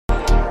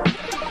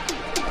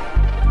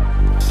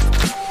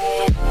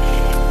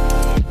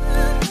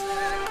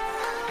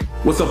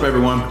What's up,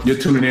 everyone? You're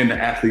tuning in to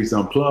Athletes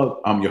Unplugged.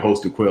 I'm your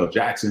host, D'Qwell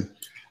Jackson.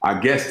 Our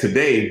guest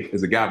today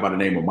is a guy by the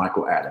name of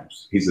Michael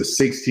Adams. He's a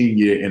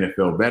 16-year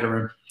NFL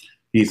veteran.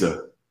 He's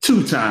a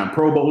two-time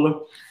Pro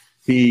Bowler.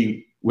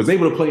 He was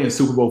able to play in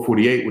Super Bowl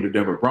 48 with the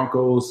Denver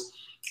Broncos.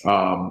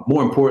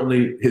 More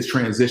importantly, his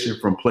transition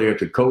from player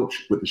to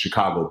coach with the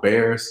Chicago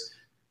Bears.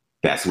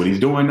 That's what he's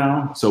doing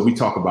now. So we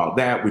talk about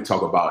that. We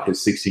talk about his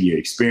 16-year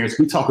experience.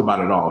 We talk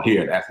about it all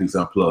here at Athletes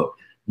Unplugged.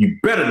 You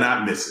better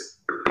not miss it.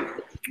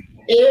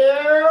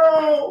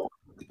 Ew.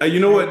 You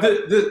know what?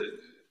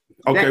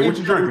 Okay, what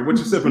you drinking? What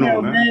you sipping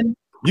on, man?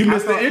 You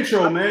missed the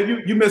intro,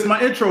 man. You missed my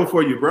intro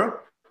for you, bro.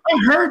 I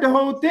heard the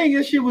whole thing.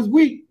 That shit was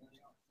weak.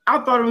 I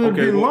thought it would have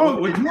been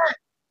long.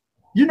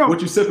 You know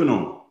what you sipping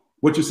on?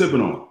 What you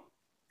sipping on?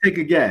 Take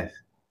a guess.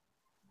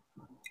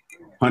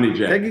 Honey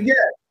Jack. Take a guess.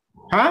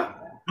 Huh?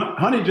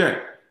 Honey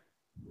Jack.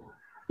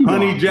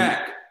 Honey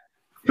Jack.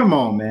 Come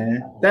on,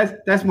 man.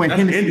 That's when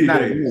Hennessy's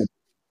not in.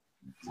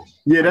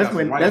 Yeah, that's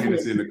when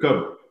in the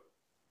cupboard.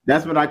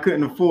 That's when I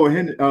couldn't afford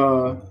Hennessy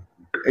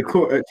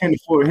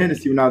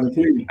when I was in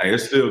Cleveland. Hey,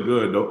 it's still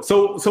good though.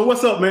 So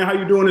what's up, man? How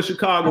you doing in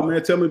Chicago,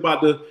 man? Tell me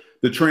about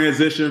the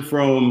transition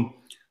from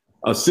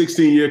a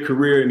 16-year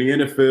career in the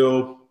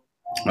NFL,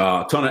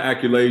 a ton of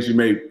accolades, you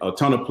made a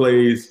ton of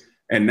plays,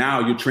 and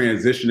now you're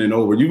transitioning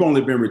over. You've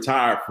only been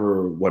retired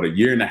for a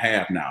year and a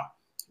half now.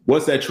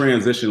 What's that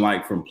transition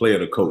like from player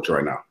to coach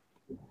right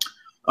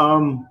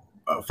now?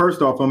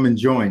 First off, I'm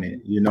enjoying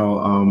it.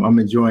 I'm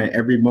enjoying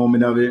every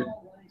moment of it.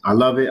 I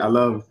love it. I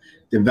love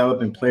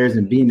developing players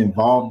and being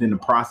involved in the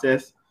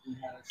process.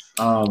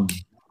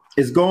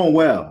 It's going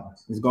well.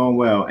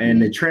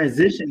 And the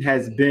transition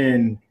has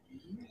been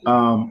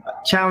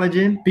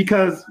challenging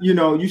because,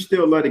 you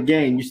still love the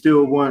game. You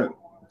still want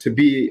to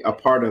be a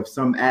part of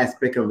some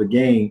aspect of the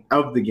game.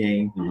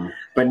 Mm-hmm.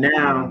 But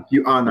now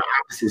you're on the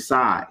opposite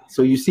side.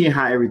 So you're seeing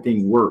how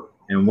everything works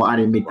and why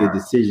they make their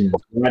decisions,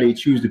 why they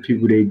choose the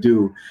people they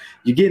do.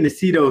 You're getting to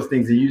see those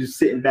things and you're just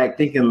sitting back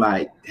thinking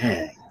like,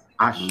 dang,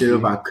 I should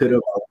have, I could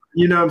have.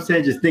 You know what I'm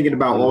saying? Just thinking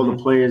about all the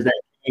players that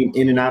came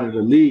in and out of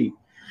the league.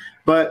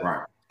 But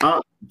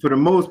for the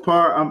most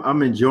part,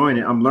 I'm enjoying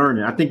it. I'm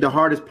learning. I think the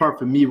hardest part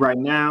for me right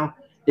now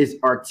is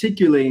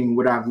articulating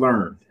what I've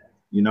learned.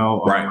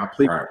 I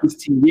played for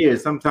 15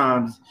 years.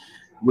 Sometimes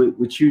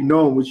what you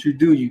know and what you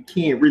do, you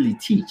can't really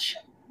teach.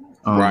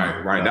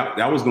 Right.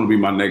 That was going to be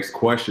my next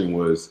question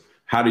was,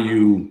 how do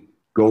you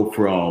go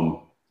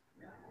from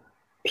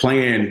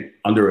playing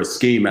under a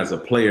scheme as a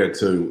player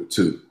to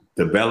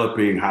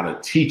developing how to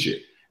teach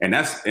it? And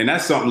that's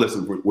something.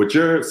 Listen, with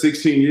your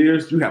 16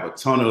 years, you have a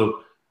ton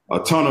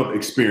of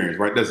experience,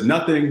 right? There's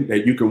nothing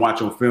that you can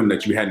watch on film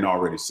that you hadn't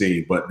already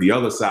seen. But the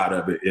other side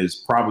of it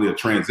is probably a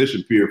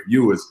transition period for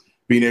you is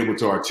being able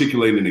to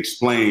articulate and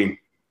explain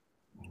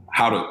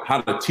how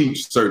to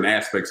teach certain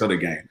aspects of the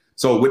game.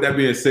 So with that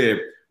being said,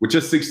 with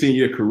your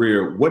 16-year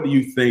career, what do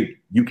you think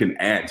you can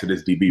add to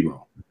this DB room?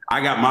 I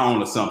got my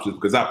own assumptions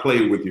because I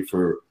played with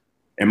you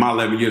in my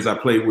 11 years, I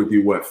played with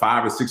you,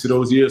 5 or 6 of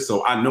those years.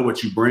 So I know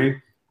what you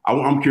bring.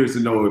 I'm curious to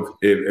know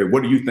if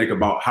what do you think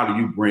about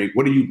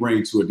what do you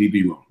bring to a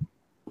DB room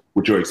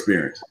with your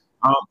experience?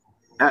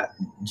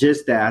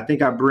 Just that. I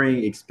think I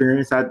bring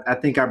experience. I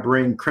think I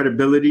bring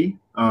credibility.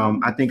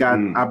 I think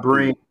I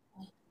bring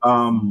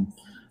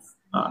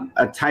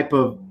a type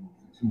of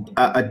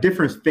a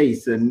different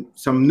face and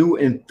some new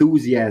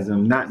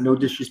enthusiasm. No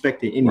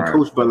disrespect to any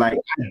coach, but like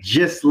I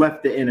just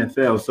left the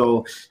NFL,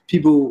 so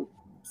people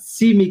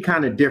see me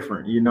kind of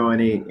different,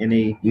 and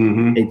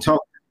they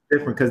talk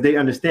different because they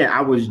understand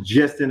I was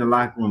just in the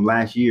locker room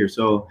last year.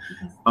 So,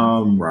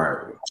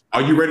 Are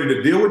you ready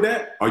to deal with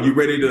that? Are you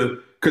ready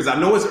to? Because I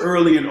know it's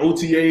early in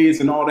OTAs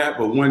and all that,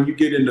 but when you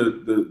get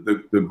into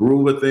the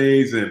groove of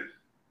things, and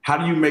how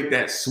do you make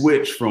that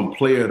switch from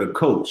player to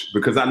coach?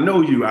 Because I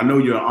know you're an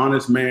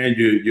honest man.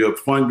 You're a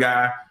fun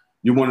guy.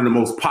 You're one of the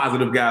most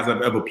positive guys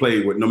I've ever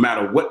played with, no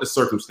matter what the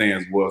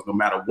circumstance was, no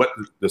matter what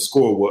the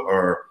score was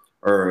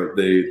or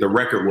the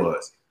record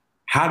was.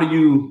 Have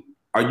you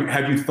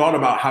thought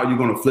about how you're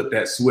going to flip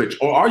that switch,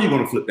 or are you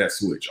going to flip that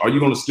switch? Are you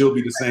going to still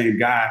be the same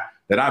guy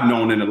that I've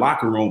known in the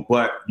locker room,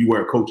 but you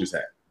wear a coach's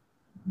hat?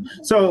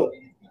 So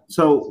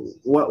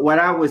what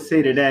I would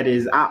say to that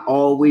is I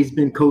always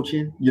been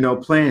coaching,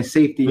 playing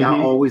safety.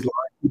 Mm-hmm. I always line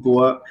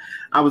people up.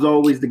 I was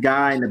always the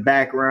guy in the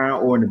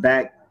background or in the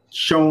back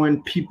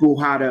showing people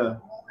how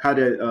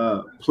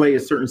to play a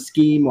certain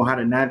scheme or how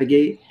to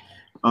navigate.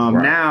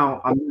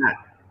 Now I'm not.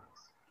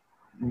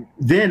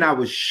 Then I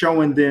was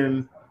showing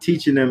them,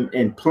 teaching them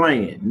and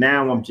playing.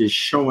 Now I'm just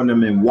showing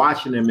them and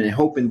watching them and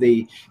hoping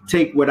they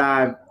take what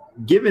I've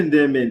given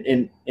them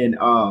and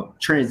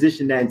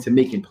transition that into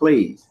making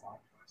plays.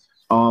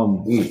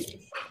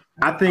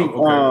 I think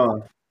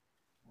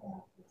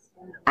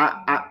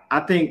I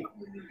think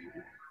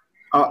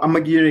I'm gonna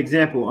give you an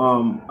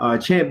example.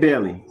 Champ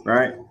Bailey,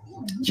 right?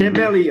 Champ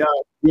Bailey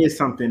did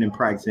something in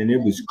practice and it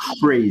was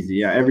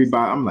crazy.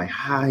 Everybody, I'm like,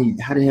 how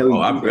the hell?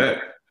 I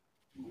bet.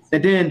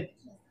 And then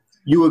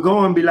you would go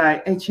and be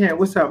like, "Hey, Champ,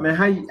 what's up, man?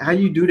 How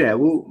you do that?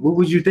 What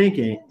was you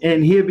thinking?"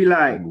 And he'll be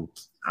like,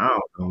 I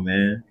don't know,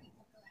 man.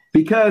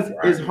 Because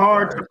it's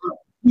hard to.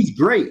 He's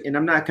great, and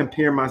I'm not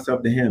comparing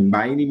myself to him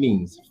by any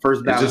means. First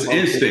It's ballot. just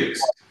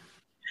instincts.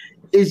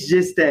 It's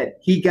just that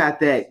he got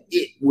that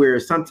it where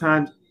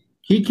sometimes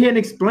he can't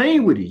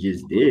explain what he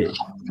just did.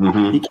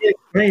 Mm-hmm. He can't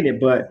explain it,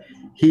 but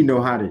he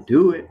know how to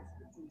do it,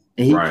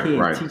 and he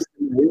can't teach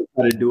them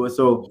how to do it.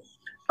 So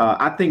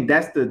I think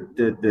that's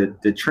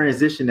the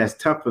transition that's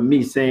tough for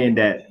me, saying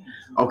that,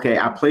 okay,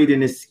 I played in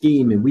this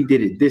scheme and we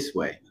did it this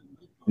way.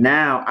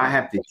 Now I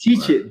have to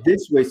teach it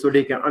this way so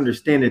they can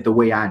understand it the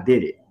way I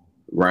did it.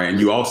 Right. And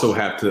you also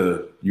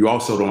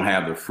don't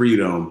have the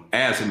freedom,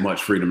 as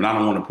much freedom. And I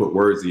don't want to put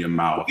words in your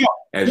mouth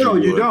as you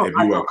would if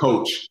you were a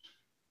coach.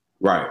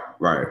 Right.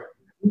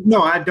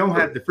 No, I don't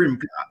have the freedom.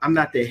 I'm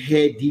not the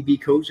head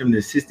DB coach. I'm the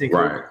assistant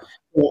coach.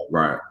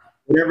 Right.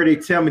 Whatever they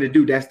tell me to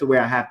do, that's the way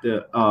I have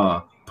to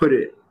put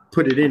it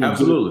in.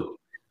 Absolutely.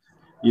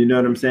 You know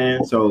what I'm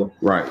saying? So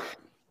right.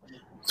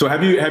 So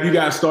have you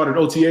guys started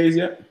OTAs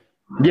yet?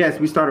 Yes,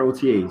 we started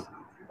OTAs.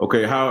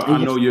 Okay. I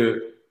know you're.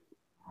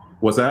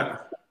 What's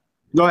that?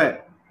 Go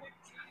ahead.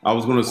 I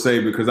was going to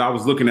say, because I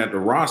was looking at the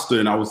roster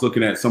and I was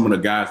looking at some of the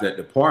guys that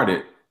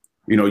departed.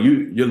 You know,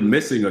 you're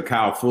missing a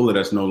Kyle Fuller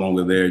that's no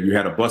longer there. You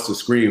had a Buster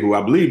Screen, who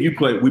I believe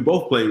we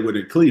both played with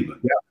in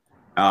Cleveland.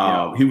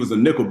 Yeah. He was a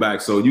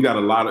nickelback, so you got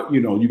a lot of,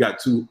 you got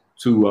two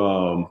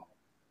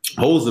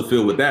holes to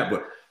fill with that.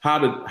 But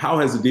how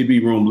has the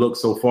DB room looked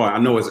so far? I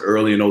know it's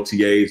early in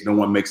OTAs. No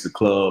one makes the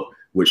club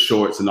with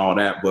shorts and all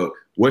that. But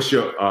what's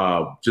your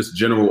just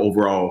general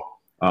overall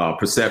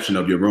perception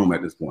of your room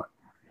at this point?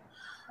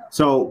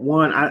 So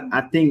one,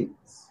 I think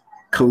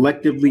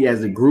collectively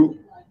as a group,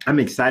 I'm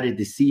excited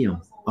to see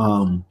him.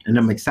 And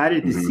I'm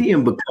excited to see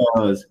him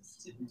because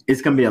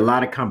it's going to be a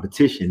lot of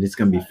competition. It's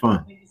going to be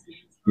fun.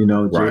 You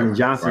know, Jalen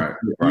Johnson,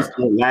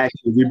 last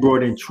year, we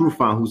brought in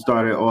Trufant, who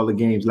started all the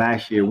games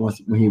last year when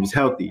he was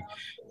healthy.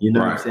 You know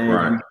what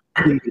I'm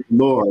saying?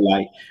 Lord,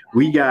 like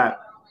we got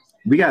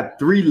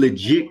 3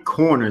 legit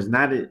corners,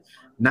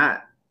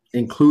 not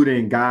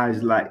including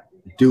guys like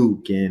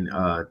Duke and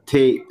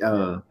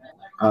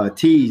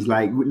Tees,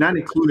 like not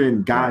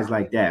including guys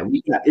like that.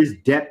 We got it's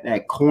depth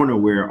at corner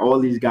where all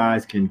these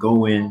guys can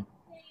go in,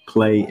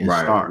 play, and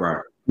start.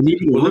 Right.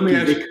 Well, let me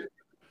ask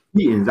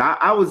you.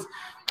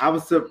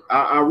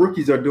 Our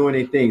rookies are doing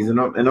their things, and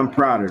I'm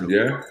proud of them.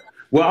 Yeah.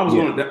 Well, I was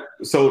going to.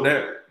 So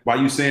that by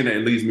you saying that,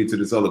 it leads me to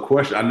this other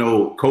question. I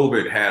know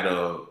COVID had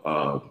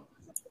a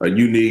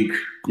unique,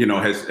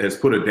 has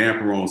put a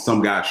damper on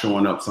some guys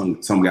showing up,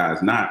 some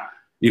guys not.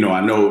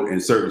 I know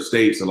in certain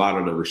states, a lot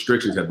of the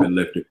restrictions have been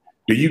lifted.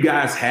 Do you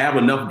guys have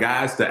enough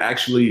guys to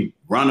actually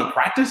run a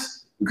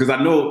practice? Because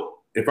I know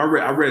if I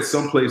read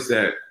someplace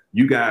that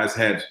you guys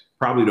had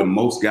probably the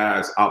most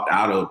guys opt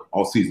out of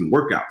all season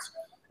workouts.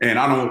 And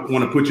I don't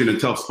want to put you in a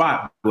tough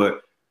spot,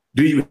 but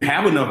do you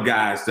have enough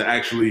guys to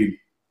actually,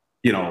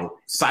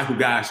 cycle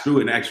guys through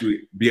it and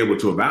actually be able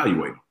to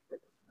evaluate them?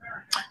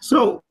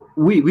 So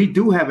we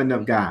do have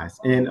enough guys,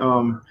 and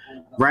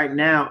right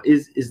now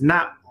it's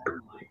not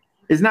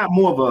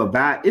more of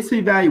it's an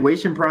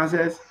evaluation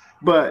process.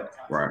 But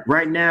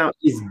right now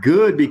it's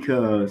good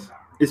because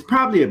it's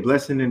probably a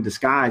blessing in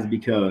disguise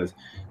because,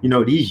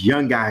 these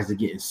young guys are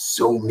getting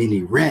so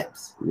many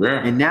reps.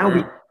 Yeah, and now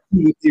we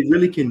see what they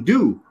really can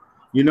do,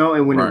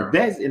 and when the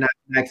vets, and I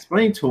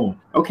explained to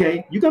them,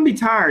 okay, you're going to be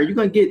tired. You're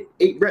going to get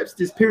 8 reps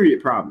this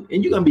period probably,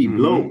 and you're going to be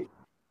blown.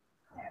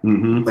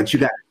 Mm-hmm. But you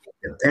got to get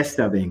the best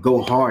of it and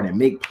go hard and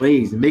make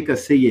plays and make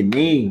us say your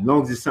name as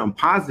long as it's something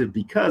positive,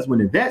 because when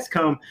the vets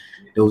come,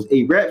 those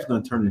 8 reps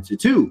going to turn into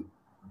 2.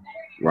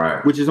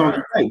 Right, which is on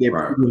the right.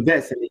 They're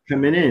vets and they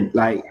coming in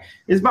like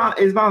it's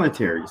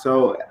voluntary.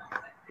 So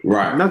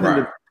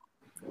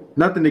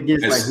nothing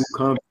against like who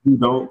comes, who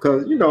don't,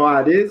 because you know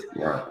how it is.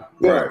 Right.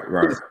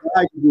 It's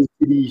valuable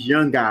to these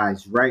young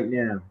guys right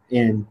now.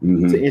 And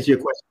to answer your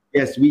question,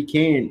 yes, we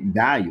can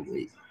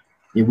evaluate,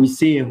 and we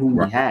seeing who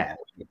we have,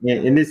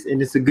 and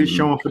it's a good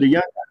showing for the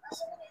young guys.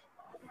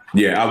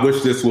 Yeah, I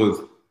wish this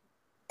was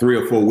 3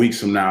 or 4 weeks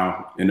from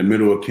now in the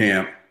middle of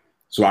camp.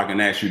 So I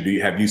can ask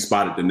you, have you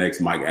spotted the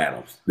next Mike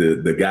Adams?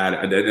 The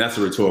guy, that's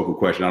a rhetorical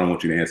question. I don't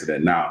want you to answer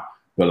that now.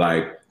 But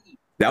like,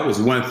 that was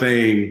one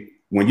thing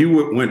when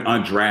you went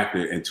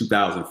undrafted in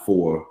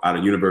 2004 out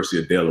of University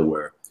of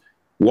Delaware.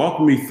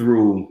 Walk me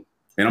through,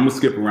 and I'm gonna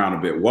skip around a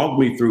bit. Walk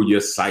me through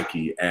your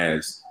psyche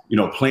as,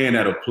 playing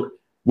at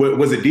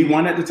was it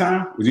D1 at the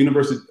time? Was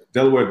University of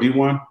Delaware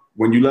D1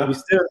 when you left? We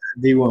still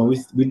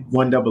D1. We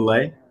won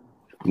AA.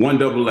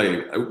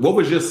 1AA. What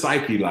was your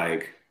psyche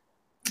like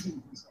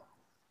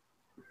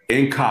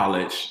in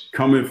college,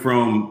 coming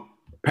from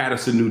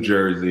Paterson, New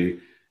Jersey?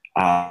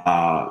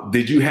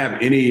 Did you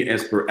have any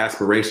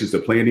aspirations to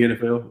play in the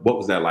NFL? What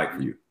was that like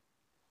for you?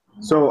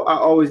 So I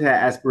always had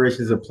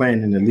aspirations of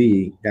playing in the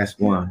league. That's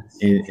one.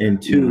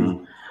 And two,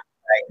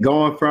 like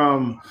going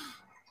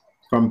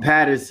from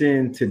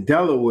Paterson to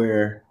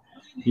Delaware,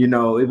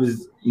 it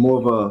was more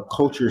of a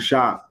culture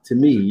shock to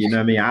me. You know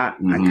what I mean?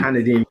 I kind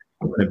of didn't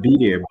want to be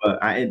there,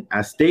 but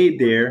I stayed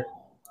there.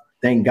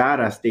 Thank God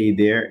I stayed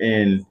there.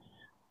 And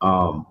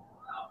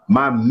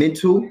my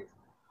mental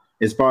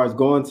as far as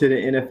going to the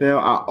NFL,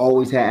 I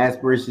always had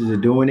aspirations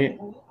of doing it,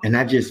 and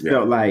I just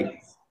felt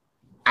like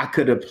I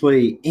could have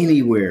played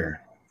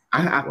anywhere.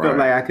 I felt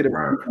like I could have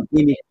played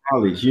any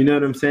college. You know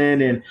what I'm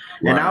saying? And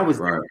I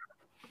was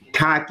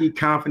cocky,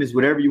 confidence,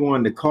 whatever you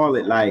wanted to call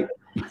it. Like,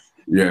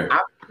 I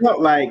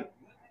felt like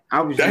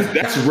I was.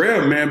 That's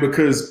rare, man,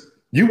 because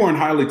you weren't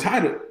highly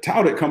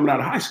touted coming out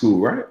of high school,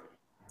 right?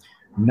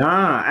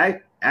 Nah,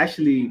 I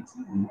actually,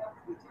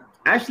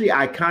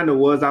 I kind of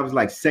was. I was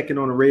like second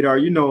on the radar.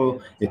 You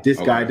know, if this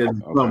guy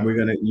doesn't come,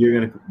 you're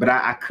gonna. But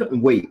I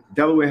couldn't wait.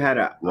 Delaware had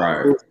a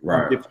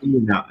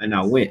and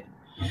I went.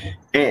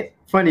 And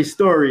funny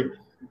story,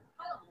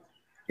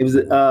 it was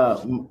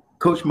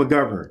Coach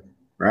McGovern,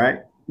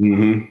 right?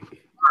 Mm-hmm.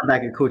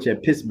 Back and coach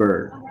at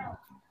Pittsburgh,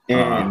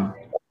 and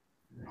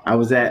I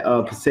was at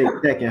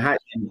Passaic Tech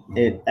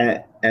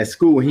at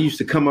school. He used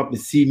to come up and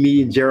see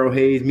me and Gerald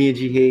Hayes, me and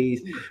G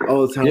Hayes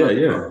all the time.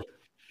 Yeah.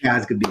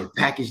 Guys could be a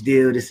package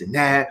deal, this and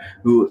that.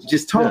 We were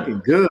just talking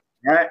good,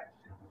 right?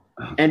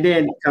 And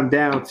then come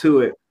down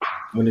to it,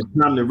 when it's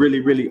time to really,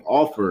 really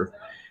offer,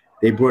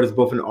 they brought us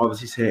both in the office.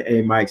 He said,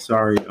 "Hey, Mike,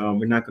 sorry,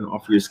 we're not going to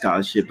offer you a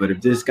scholarship, but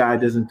if this guy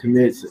doesn't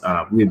commit,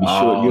 we'll be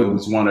short." It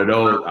was one of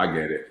those. I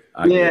get it.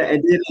 And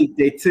then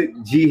they took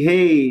G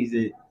Hayes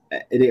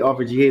and they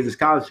offered G Hayes a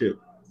scholarship,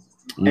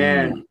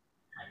 and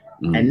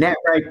that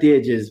right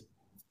there just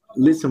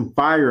lit some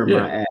fire in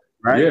my ass,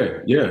 right?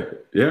 Yeah.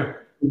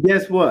 And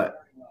guess what?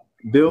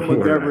 Bill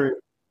McGovern,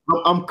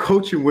 I'm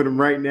coaching with him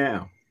right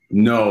now.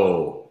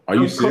 No, are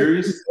you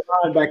serious?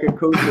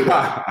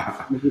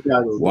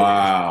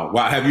 Wow.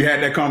 Have you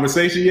had that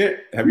conversation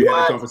yet? Have you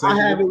had that conversation?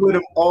 I have it with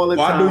him all the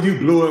time. I knew you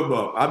blew him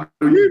up. I've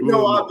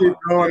been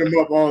throwing him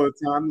up all the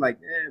time. I'm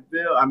like, man,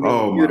 Bill, I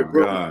mean, you'd have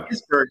broken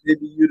Pittsburgh.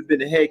 Maybe you'd have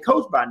been the head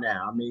coach by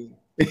now. I mean,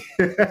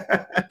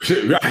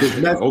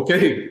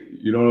 okay,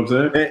 you know what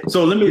I'm saying?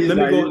 So let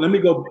me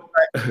go.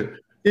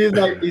 He's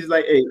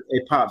like, hey,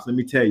 Pops, let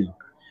me tell you.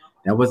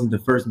 That wasn't the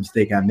first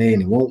mistake I made,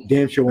 and won't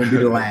be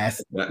the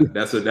last.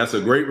 That's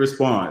a great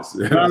response.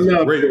 I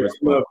love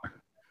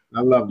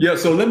it. Yeah.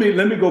 So let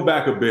me go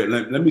back a bit.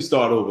 Let me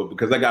start over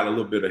because I got a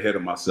little bit ahead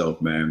of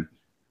myself, man.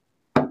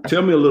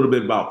 Tell me a little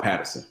bit about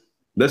Patterson.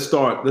 Let's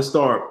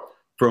start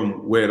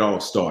from where it all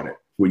started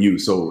for you.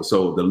 So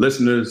the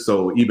listeners,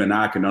 so even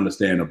I can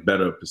understand a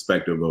better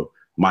perspective of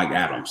Mike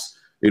Adams.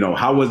 You know,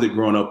 how was it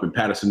growing up in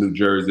Patterson, New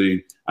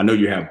Jersey? I know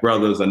you have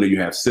brothers. I know you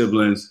have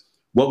siblings.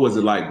 What was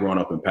it like growing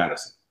up in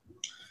Patterson?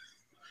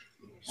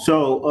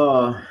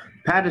 So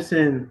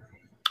Patterson,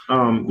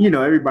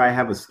 everybody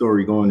have a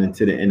story going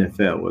into the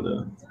NFL with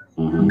a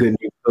good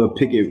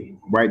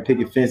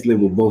picket fence, live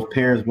with both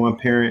parents, one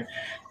parent.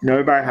 You know,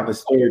 everybody have a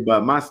story,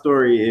 but my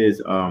story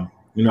is,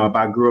 if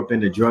I grew up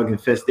in a drug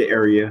infested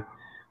area,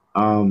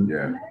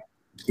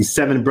 it's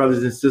 7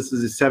 brothers and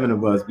sisters, it's 7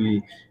 of us.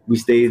 We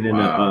stayed in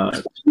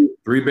a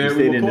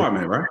 3-bedroom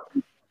apartment, right?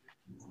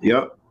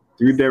 Yep,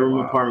 3-bedroom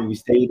apartment we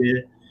stayed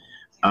in.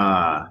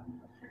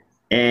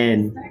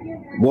 And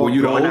were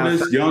you the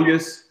oldest,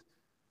 youngest?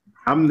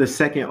 I'm the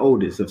second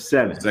oldest of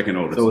 7. Second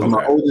oldest. So it's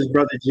my oldest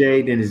brother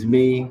Jay, then it's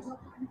me,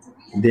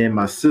 then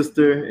my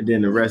sister, and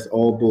then the rest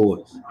all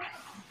boys.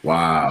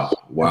 Wow.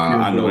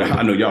 I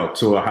know y'all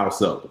tore a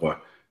house up, boy.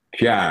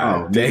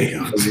 God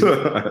damn.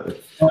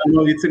 How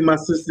long it took my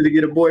sister to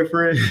get a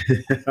boyfriend?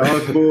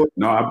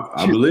 No,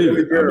 I believe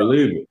it. I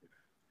believe it.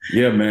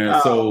 Yeah,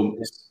 man.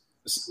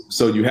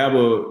 So you have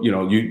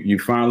you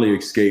finally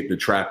escaped the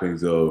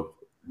trappings of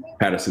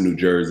Patterson, New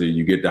Jersey.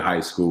 You get to high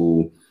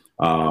school.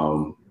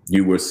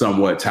 You were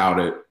somewhat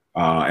touted,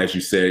 as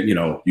you said.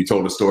 You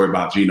told a story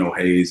about Geno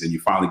Hayes, and you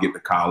finally get to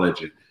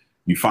college, and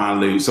you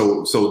finally.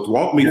 So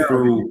walk me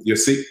through your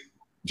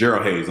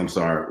Gerald Hayes. I'm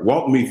sorry.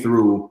 Walk me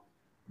through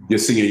your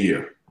senior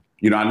year.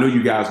 I knew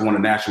you guys won a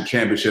national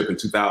championship in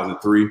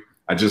 2003.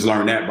 I just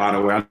learned that, by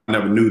the way. I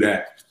never knew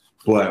that.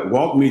 But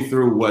walk me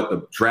through what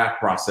the draft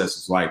process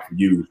was like for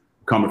you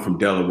coming from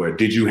Delaware.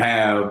 Did you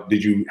have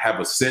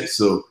a sense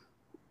of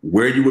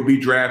where you would be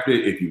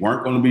drafted if you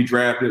weren't going to be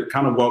drafted?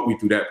 Kind of walk me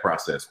through that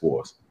process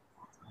for us.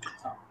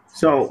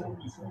 So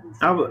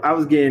I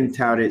was getting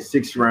touted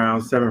 6th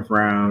round, 7th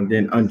round,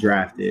 then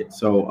undrafted.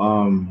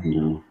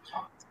 So,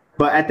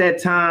 but at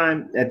that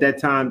time,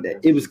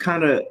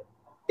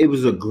 it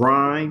was a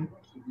grind,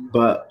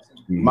 but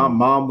my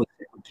mom was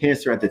with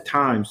cancer at the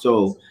time.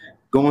 So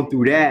going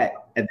through that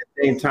at the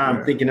same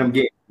time, thinking I'm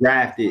getting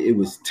drafted, it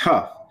was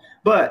tough.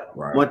 But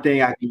one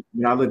thing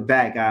when I look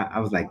back, I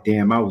was like,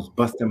 damn, I was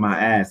busting my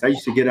ass. I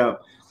used to get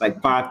up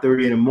like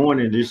 5:30 in the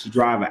morning just to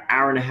drive an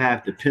hour and a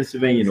half to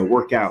Pennsylvania to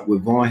work out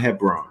with Vaughn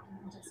Hebron.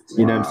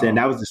 You know what I'm saying?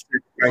 That was the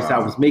sacrifice I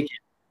was making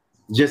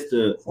just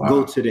to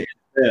go to the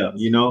NFL,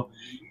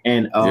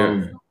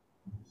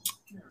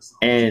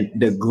 And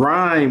the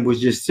grind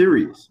was just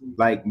serious.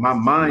 Like my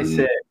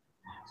mindset,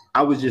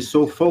 I was just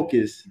so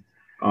focused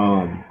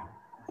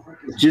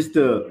just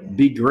to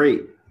be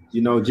great,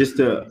 just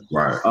to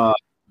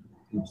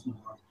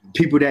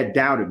people that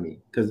doubted me.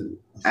 Because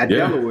at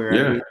Delaware, I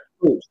had a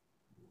coach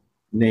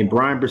named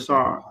Brian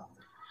Broussard.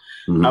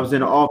 I was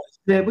in the office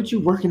said, what you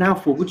working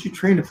out for? What you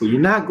training for? You're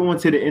not going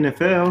to the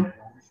NFL.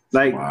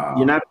 Like,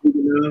 you're not big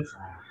enough.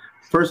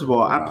 First of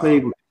all, I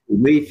played with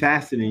people way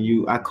faster than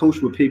you. I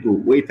coached with people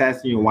way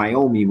faster than you in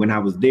Wyoming when I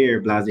was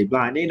there, blah, blah,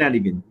 blah. And they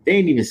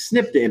ain't even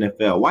sniffed the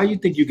NFL. Why you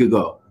think you could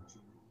go?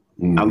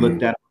 I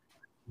looked at him.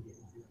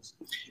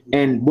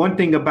 And one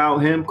thing about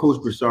him,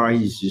 Coach Broussard,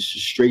 he's just a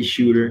straight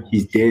shooter.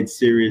 He's dead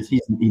serious. He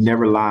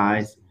never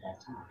lies.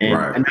 And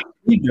I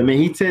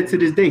mean, he said to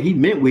this day, he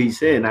meant what he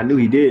said, and I knew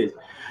he did.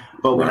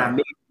 But when I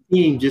made the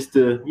team just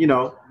to,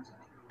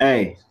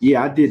 hey,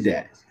 yeah, I did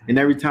that. And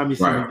every time he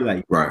said, he'd be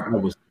like, I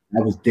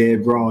was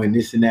dead wrong and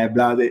this and that,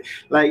 blah, blah.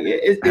 Like,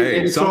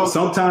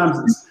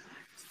 sometimes.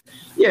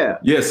 Yeah.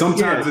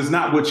 Sometimes it's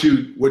not what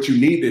you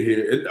need to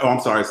hear.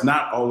 It's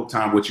not all the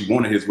time what you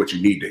want to hear is what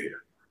you need to hear.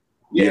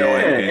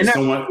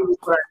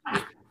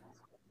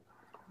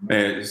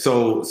 And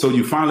so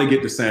you finally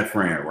get to San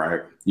Fran,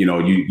 right?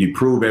 You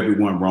prove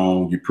everyone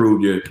wrong. You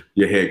prove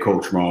your head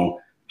coach wrong.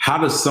 How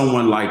does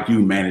someone like you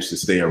manage to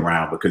stay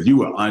around? Because you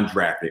were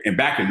undrafted. And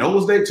back in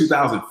those days,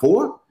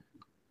 2004,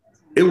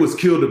 it was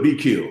kill to be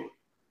killed.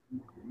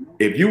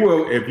 If you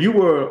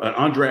were an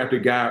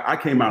undrafted guy, I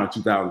came out in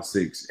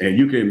 2006, and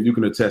you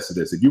can attest to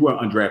this. If you were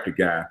an undrafted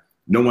guy,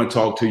 no one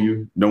talked to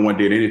you, no one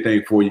did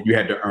anything for you. You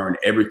had to earn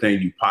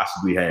everything you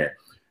possibly had.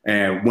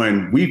 And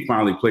when we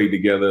finally played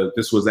together,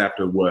 this was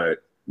after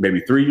maybe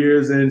 3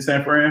 years in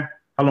San Fran?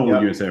 How long were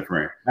you in San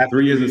Fran?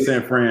 3 years in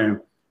San Fran.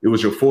 It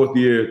was your fourth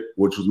year,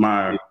 which was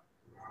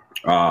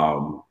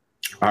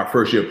our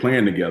first year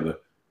playing together.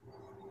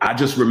 I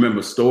just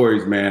remember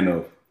stories, man,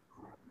 of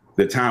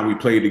the time we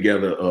played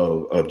together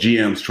of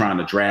GMs trying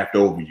to draft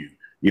over you,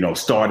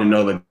 starting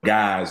other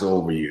guys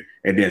over you.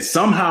 And then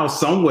somehow,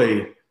 some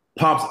way,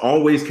 Pops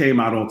always came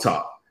out on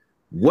top.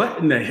 What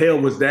in the hell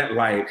was that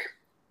like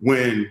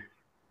when,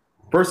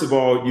 first of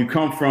all, you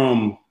come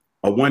from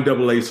a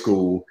 1AA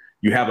school,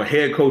 you have a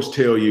head coach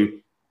tell you,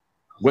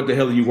 what the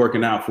hell are you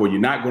working out for? You're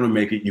not going to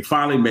make it. You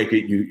finally make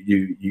it.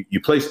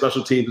 You play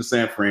special teams in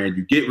San Fran.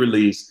 You get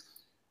released.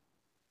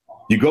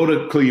 You go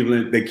to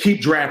Cleveland. They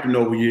keep drafting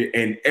over you.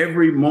 And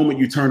every moment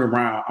you turn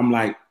around, I'm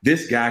like,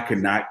 this guy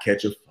cannot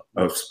catch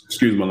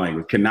excuse my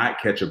language, cannot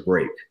catch a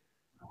break.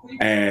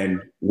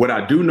 And what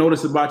I do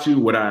notice about you,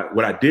 what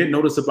I did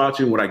notice about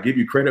you, and what I give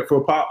you credit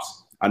for,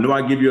 Pops, I know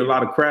I give you a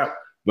lot of crap,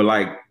 but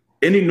like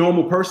any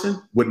normal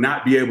person would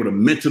not be able to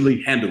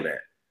mentally handle that.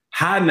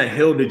 How in the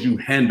hell did you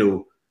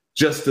handle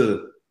just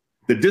the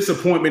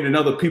disappointment in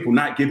other people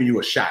not giving you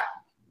a shot?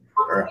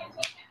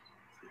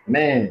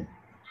 Man.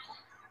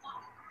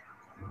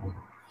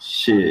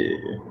 Shit.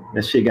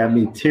 That shit got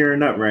me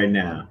tearing up right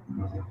now.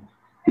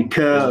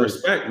 Because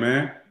respect,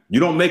 man. You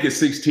don't make it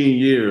 16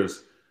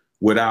 years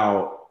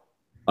without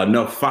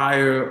enough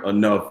fire,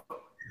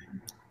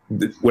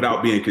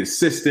 without being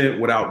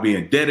consistent, without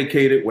being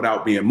dedicated,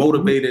 without being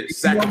motivated,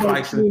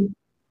 sacrificing.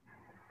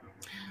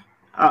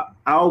 I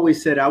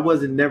always said I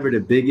wasn't never the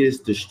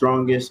biggest, the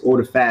strongest, or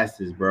the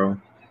fastest, bro.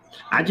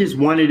 I just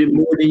wanted it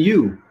more than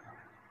you.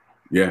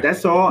 Yeah.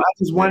 That's all. I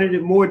just wanted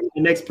it more than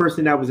the next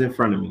person that was in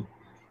front of me.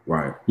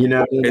 Right.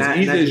 As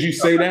easy as you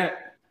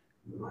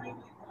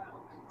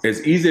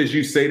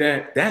say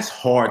that, that's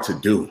hard to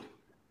do.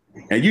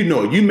 And you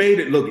made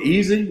it look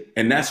easy.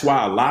 And that's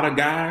why a lot of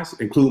guys,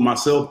 including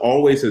myself,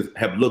 always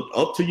have looked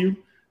up to you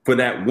for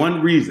that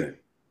one reason.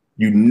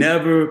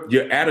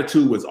 Your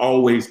attitude was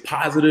always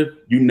positive.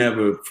 You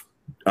never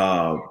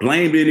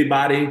blamed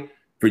anybody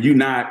for you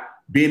not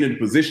being in the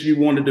position you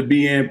wanted to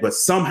be in, but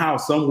somehow,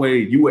 some way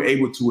you were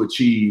able to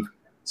achieve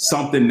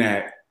something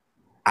that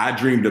I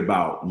dreamed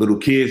about, little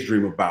kids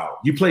dream about.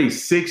 You played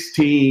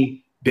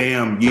 16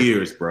 damn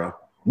years, bro.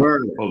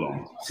 Word. Hold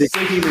on.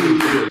 16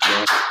 years,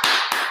 bro.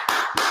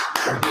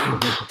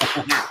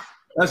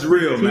 That's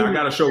real, man. I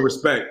got to show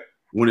respect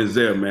when it's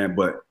there, man.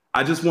 But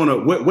I just want to,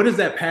 where does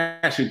that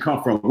passion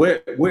come from?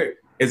 Where,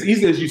 as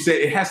easy as you said,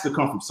 it has to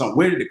come from somewhere.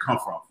 Where did it come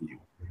from for you?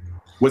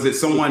 Was it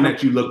someone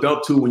that you looked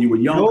up to when you were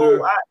younger?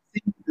 No,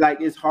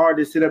 it's hard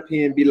to sit up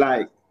here and be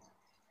like,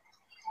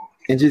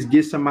 and just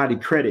give somebody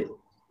credit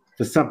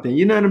for something.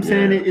 You know what I'm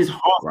saying? It's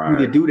hard for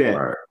me to do that.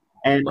 Right,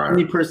 and the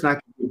only person I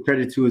can give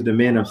credit to is the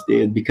man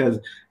upstairs, because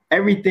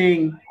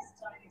everything,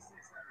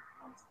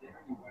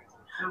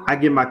 I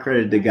give my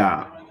credit to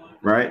God,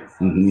 right?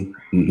 Mm-hmm.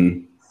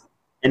 Mm-hmm.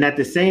 And at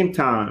the same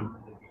time,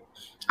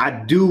 I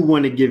do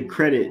want to give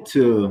credit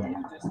to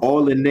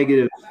all the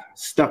negative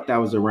stuff that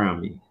was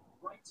around me.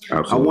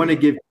 Absolutely. I want to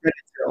give credit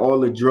to all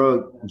the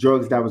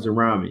drugs that was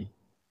around me.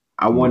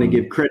 I want to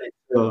give credit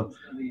to,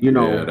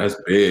 yeah, that's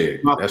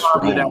big. My that's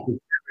father strong. that was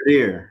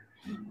there.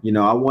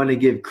 I want to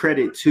give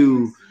credit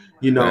to,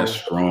 that's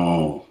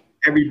strong.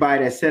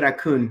 Everybody that said I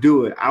couldn't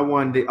do it. I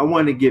want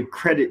to give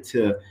credit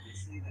to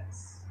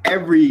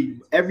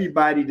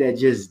everybody that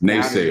just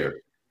naysayer.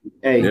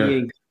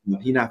 Hey,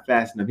 he not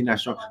fast enough. He not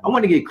strong. I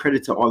want to give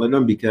credit to all of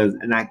them because,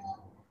 and I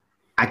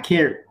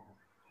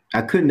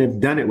couldn't have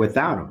done it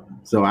without them.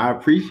 So I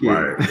appreciate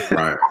it.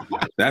 Right.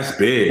 That's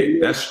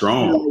big. That's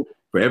strong.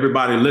 For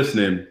everybody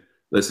listening,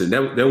 listen,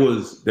 there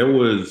was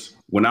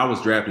when I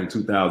was drafted in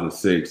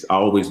 2006, I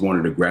always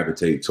wanted to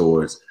gravitate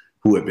towards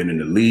who had been in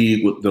the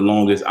league with the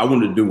longest. I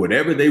wanted to do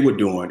whatever they were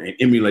doing and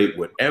emulate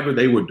whatever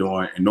they were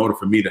doing in order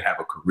for me to have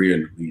a career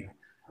in the league.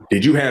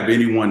 Did you have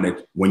anyone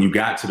that when you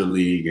got to the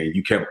league and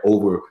you kept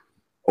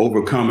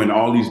overcoming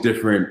all these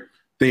different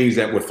things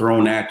that were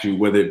thrown at you,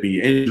 whether it be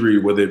injury,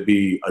 whether it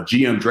be a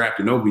GM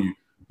drafting over you,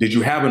 did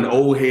you have an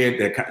old head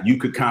that you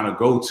could kind of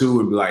go to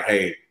and be like,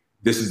 hey,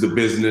 this is the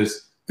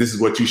business, this is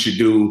what you should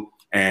do,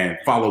 and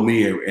follow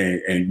me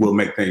and we'll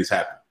make things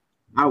happen?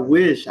 I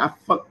wish.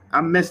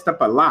 I messed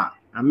up a lot.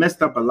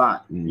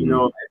 Mm-hmm. You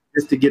know,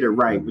 just to get it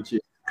right, which is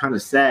kind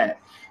of sad.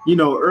 You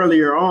know,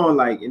 earlier on,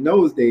 like in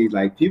those days,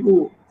 like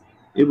people,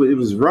 it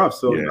was rough.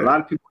 So a lot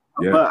of people,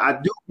 but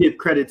I do give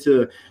credit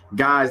to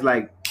guys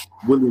like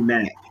Willie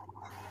Mack,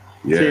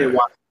 Ted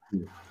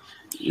Washington,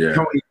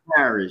 Tony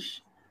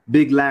Parrish,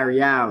 Big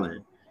Larry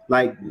Allen.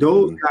 Like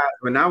those guys,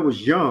 when I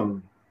was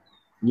young,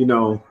 you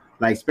know,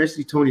 like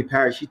especially Tony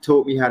Parrish, he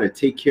taught me how to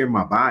take care of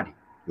my body.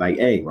 Like,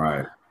 hey,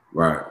 right.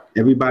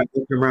 Everybody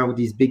walking around with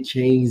these big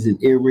chains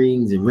and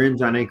earrings and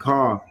rims on their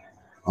car,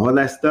 all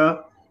that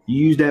stuff.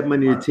 You use that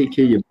money to take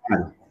care of your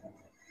body.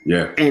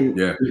 Yeah. And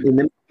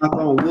then knock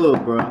on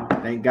wood, bro.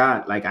 Thank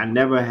God. Like I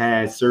never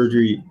had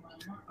surgery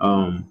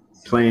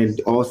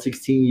planned all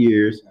 16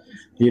 years,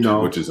 you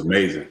know. Which is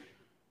amazing.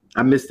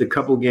 I missed a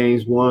couple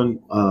games. One,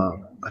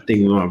 I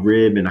think on a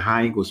rib and a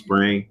high ankle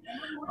sprain.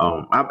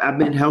 I've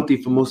been healthy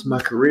for most of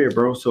my career,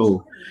 bro.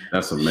 So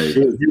that's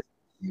amazing.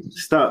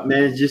 Stop,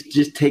 man.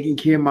 Just taking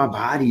care of my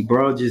body,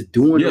 bro. Just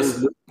doing those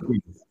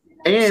things.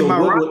 And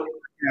so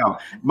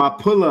my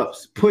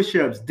pull-ups,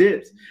 push-ups,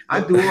 dips. I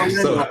do all that.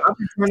 So, I've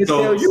been trying to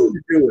tell you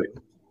to do it.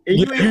 And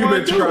you've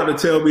been trying to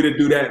tell me to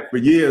do that for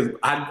years.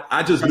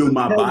 I just knew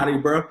my body,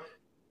 bro.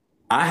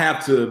 I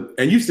have to,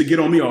 and used to get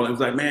on me all. It was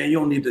like, man, you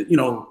don't need to, you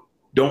know,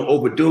 don't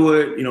overdo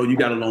it. You know, you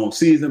got a long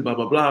season, blah,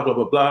 blah, blah, blah,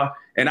 blah, blah.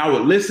 And I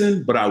would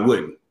listen, but I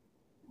wouldn't.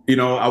 You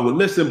know, I would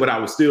listen, but I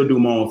would still do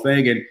my own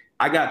thing. And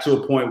I got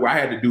to a point where I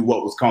had to do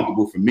what was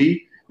comfortable for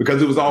me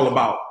because it was all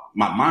about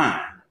my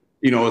mind.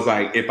 You know, it's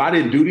like if I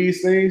didn't do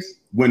these things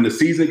when the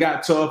season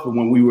got tough and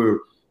when we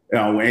were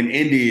in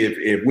Indy,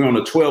 if we're on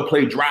a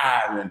 12-play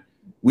drive and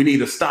we need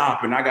to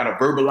stop and I got to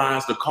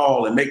verbalize the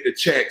call and make the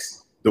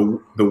checks, the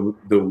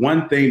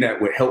one thing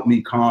that would help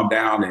me calm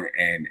down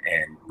and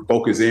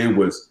focus in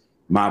was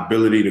my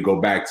ability to go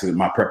back to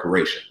my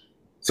preparation.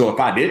 So if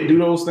I didn't do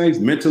those things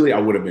mentally, I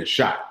would have been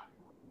shot.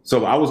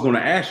 So I was going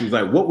to ask you,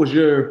 like, what was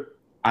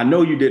I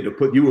know you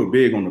you were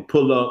big on the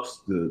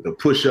pull-ups, the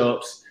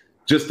push-ups,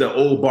 just the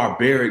old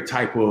barbaric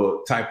type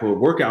of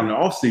workout in the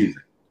off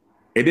season.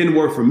 It didn't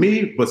work for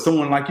me, but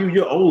someone like you,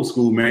 you're old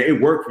school, man.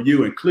 It worked for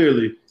you, and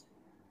clearly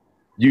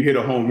you hit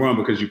a home run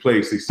because you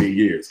played 16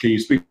 years. Can you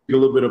speak a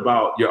little bit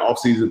about your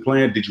off-season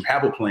plan? Did you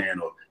have a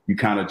plan, or you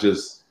kind of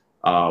just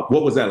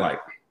what was that like?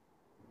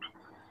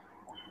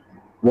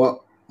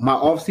 Well, my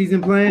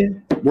off-season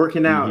plan,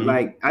 working out,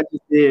 like I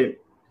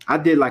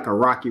did like a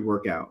Rocky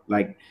workout.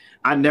 Like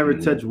I never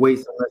touched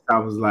weights unless I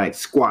was like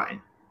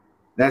squatting.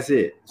 That's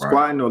it. Right.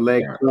 Squatting or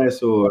leg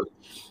press or,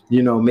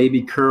 you know,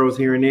 maybe curls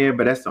here and there.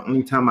 But that's the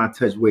only time I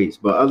touch weights.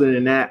 But other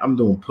than that, I'm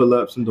doing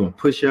pull-ups. I'm doing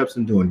push-ups.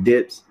 I'm doing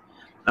dips.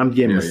 I'm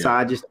getting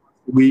massages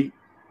a week.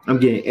 I'm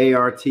getting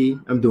ART.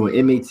 I'm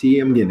doing MAT.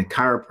 I'm getting a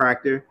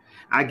chiropractor.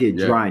 I get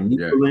dry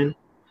needling,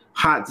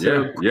 hot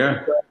tub.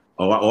 I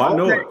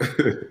know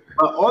it.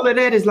 All of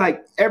that is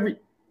like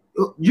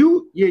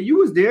you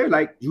was there.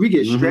 Like we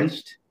get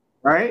stretched,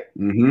 right?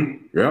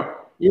 Mm-hmm. Yeah.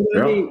 You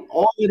know what I mean?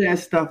 All of that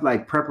stuff,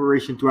 like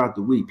preparation throughout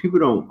the week. People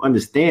don't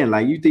understand.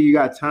 Like you think you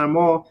got time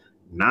off?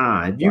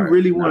 Nah. If you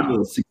really want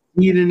to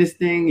succeed in this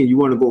thing and you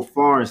want to go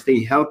far and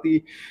stay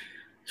healthy,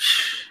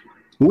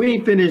 we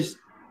ain't finished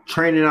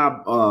training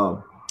up,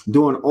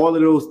 doing all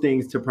of those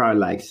things to probably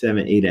like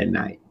 7, 8 at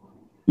night.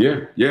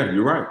 Yeah,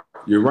 you're right.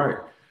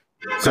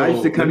 So I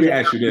used to come let me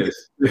ask you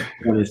this.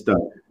 And stuff.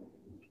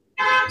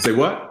 Say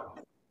what?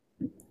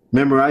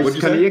 Remember, I used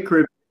to come to your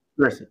crib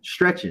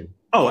stretching.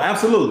 Oh,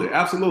 absolutely.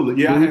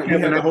 Yeah, we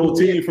had the whole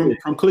team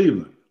from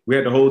Cleveland. We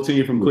had the whole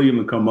team from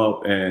Cleveland come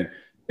up, and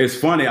it's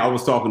funny. I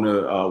was talking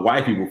to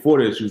wifey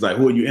before this. She was like,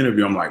 "Who are you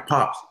interviewing?" I'm like,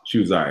 "Pops." She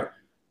was like,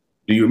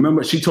 "Do you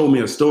remember?" She told me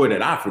a story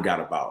that I forgot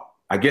about.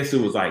 I guess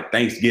it was like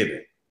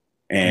Thanksgiving,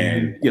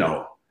 and you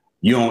know,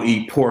 you don't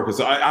eat pork.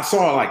 So I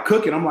saw her like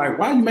cooking. I'm like,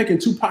 "Why are you making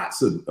 2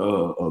 pots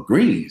of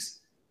greens?"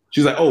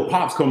 She's like, "Oh,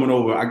 Pop's coming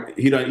over.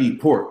 He doesn't eat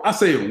pork." I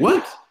said,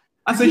 "What?"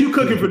 I said, "You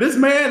cooking for this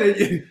man?"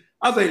 And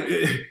I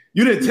say,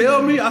 "You didn't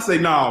tell me?" I say,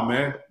 "Nah,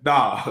 man.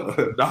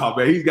 Nah,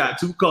 man. He's got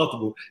too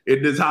comfortable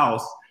in this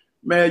house."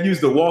 Man,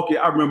 used to walk in.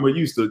 I remember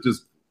used to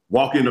just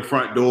walk in the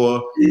front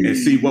door and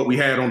see what we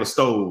had on the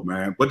stove,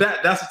 man. But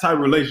that's the type of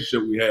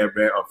relationship we had,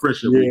 man, a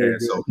friendship we had.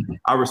 So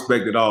I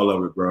respected all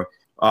of it, bro.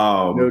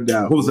 No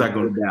doubt. What was that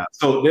going to do?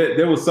 So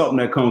there was something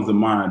that comes to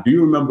mind. Do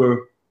you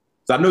remember?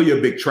 So I know you're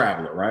a big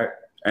traveler, right?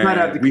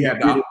 And we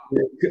had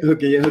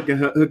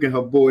hooking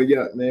her boy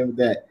up, man, with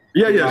that.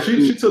 Yeah.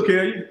 She took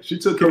care of you. She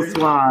took care of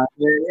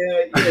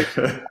you.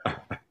 Yeah.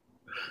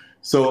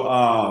 So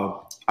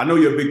I know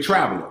you're a big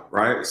traveler,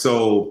 right?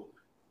 So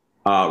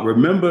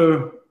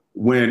remember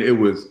when it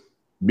was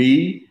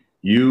me,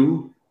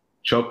 you,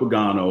 Chuck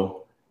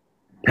Pagano,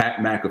 Pat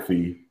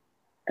McAfee,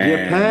 and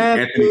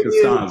Anthony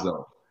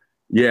Costanzo.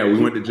 Yeah, we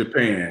went to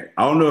Japan.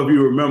 I don't know if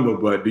you remember,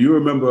 but do you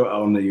remember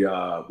on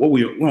the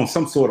we on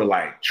some sort of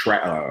like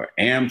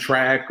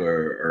Amtrak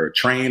or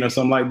train or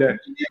something like that?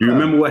 Yeah. Do you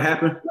remember what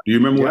happened? Do you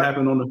remember what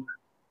happened on the?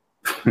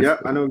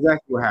 Yep, I know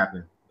exactly what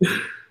happened.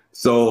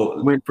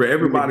 So for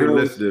everybody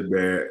listening,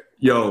 man,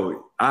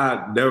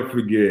 I never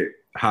forget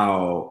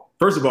how.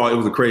 First of all, it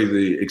was a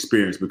crazy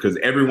experience because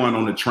everyone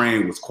on the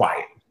train was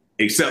quiet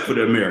except for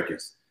the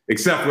Americans,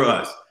 except for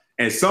us,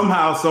 and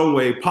somehow, some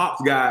way,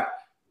 Pops got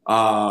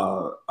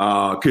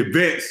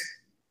convinced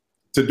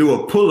to do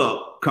a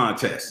pull-up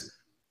contest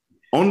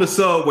on the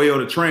subway or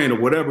the train or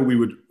whatever we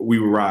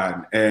were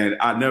riding. And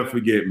I never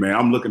forget, man,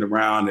 I'm looking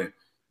around and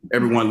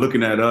everyone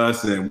looking at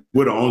us and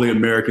we're the only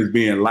Americans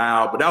being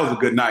loud. But that was a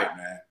good night,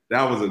 man.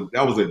 That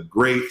was a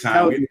great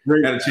time. We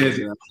had a chance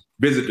to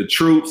visit the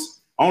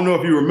troops. I don't know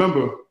if you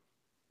remember,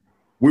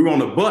 we were on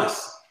the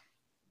bus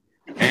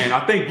and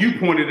I think you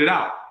pointed it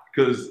out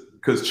because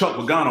Chuck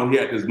Pagano, he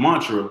had this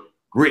mantra,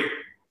 grit.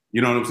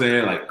 You know what I'm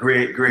saying? Like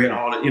grit,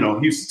 all that,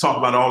 he used to talk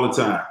about it all the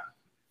time.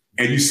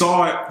 And you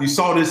saw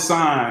this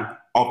sign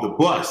off the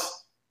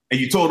bus and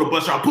you told the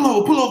bus driver, pull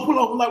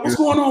over. Like, what's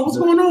going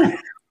on?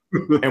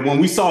 And when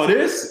we saw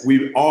this,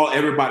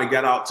 everybody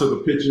got out, took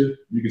a picture.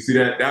 You can see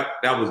that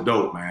was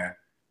dope, man.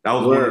 That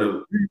was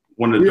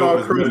one of the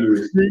dopest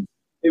memories.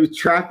 It was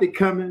traffic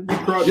coming.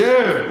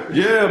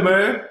 Yeah,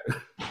 man.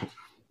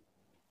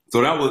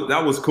 So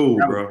that was cool,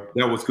 bro.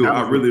 That was cool.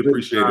 I really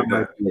appreciated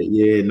that.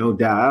 Yeah, no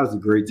doubt. That was a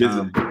great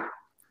time.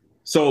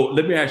 So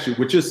let me ask you,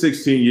 with your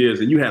 16 years,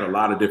 and you had a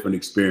lot of different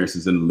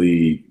experiences in the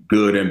league,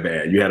 good and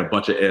bad. You had a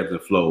bunch of ebbs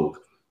and flows.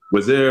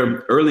 Was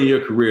there, early in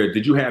your career,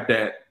 did you have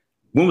that,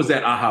 when was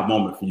that aha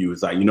moment for you?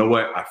 It's like, you know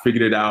what? I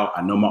figured it out.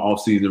 I know my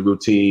off-season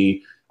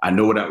routine. I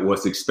know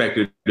what's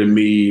expected of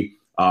me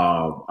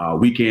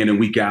week in and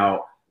week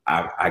out.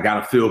 I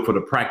got a feel for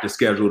the practice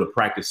schedule, the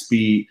practice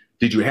speed.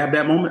 Did you have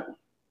that moment?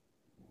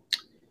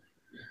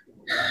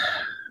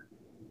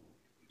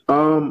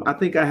 I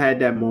think I had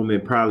that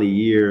moment probably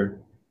year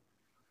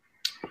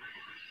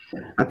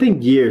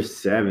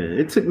 7.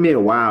 It took me a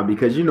while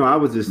because I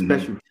was a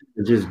special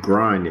teacher just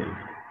grinding.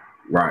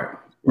 Right.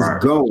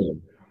 Just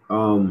going.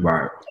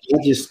 Right. I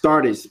just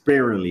started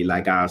sparingly.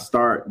 Like I'll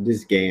start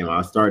this game,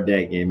 I'll start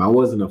that game. I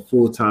wasn't a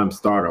full-time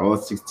starter, all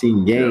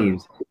 16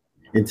 games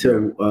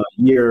until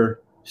year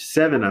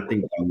 7, I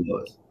think that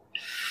was.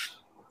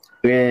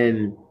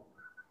 And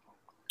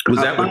was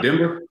that with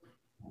Denver?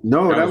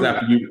 No, that was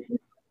after you.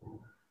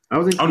 I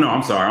was in Cleveland. Oh no,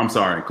 I'm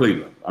sorry,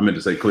 Cleveland. I meant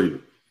to say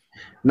Cleveland.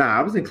 Nah,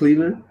 I was in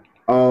Cleveland.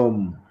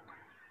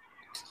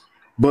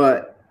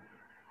 But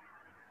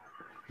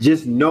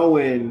just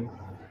knowing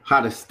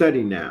how to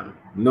study now,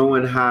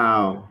 knowing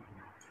how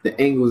the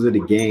angles of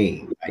the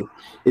game, like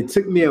it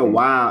took me a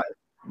while,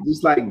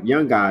 just like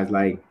young guys,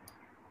 like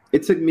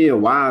it took me a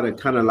while to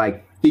kind of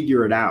like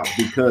figure it out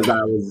because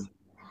I was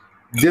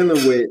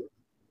dealing with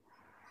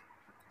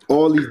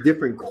all these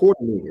different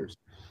coordinators.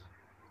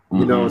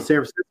 San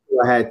Francisco,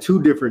 I had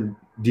 2 different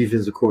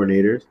defensive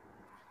coordinators.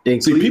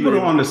 See, people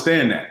don't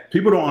understand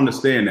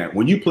that.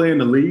 When you play in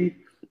the league,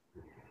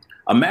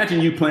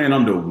 imagine you playing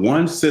under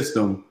one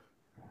system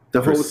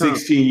for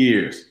 16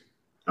 years.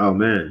 Oh,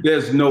 man.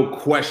 There's no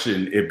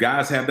question if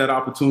guys have that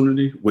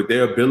opportunity with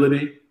their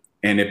ability,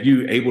 and if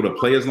you're able to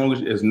play as long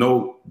as, there's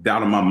no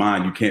doubt in my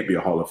mind you can't be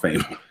a Hall of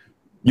Famer.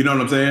 You know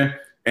what I'm saying?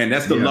 And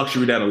that's the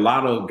luxury that a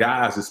lot of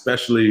guys,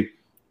 especially –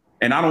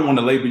 and I don't want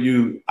to label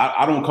you –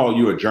 I don't call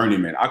you a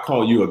journeyman. I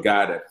call you a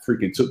guy that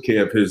freaking took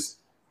care of his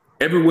 –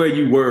 everywhere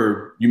you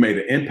were, you made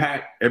an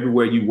impact.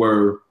 Everywhere you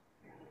were,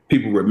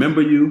 people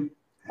remember you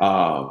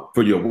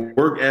for your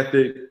work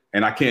ethic.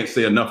 And I can't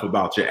say enough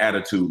about your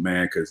attitude,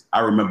 man, because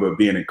I remember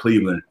being in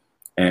Cleveland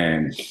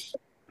and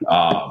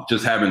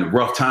just having a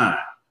rough time.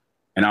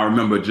 And I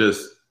remember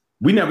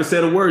we never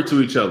said a word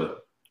to each other.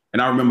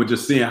 And I remember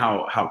just seeing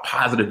how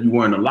positive you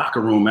were in the locker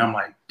room. And I'm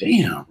like,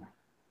 damn,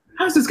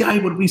 how's this guy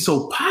able to be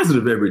so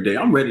positive every day?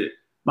 I'm ready.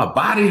 My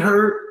body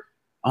hurt.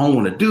 I don't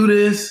want to do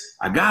this.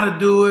 I got to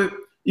do it.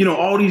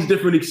 All these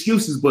different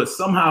excuses, but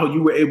somehow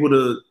you were able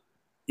to,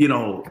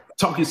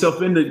 talk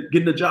yourself into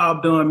getting the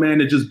job done,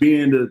 man, and just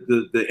being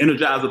the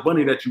Energizer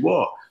bunny that you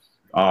are.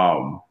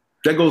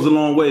 That goes a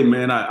long way,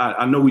 man.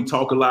 I know we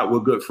talk a lot. We're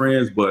good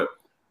friends, but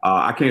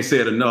I can't say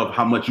it enough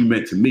how much you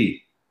meant to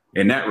me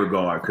in that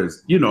regard.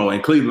 Because,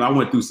 in Cleveland, I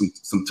went through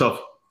some tough,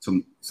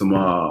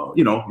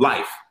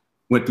 life.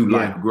 Went through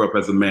life, grew up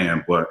as a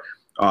man. But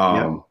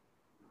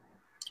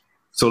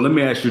so let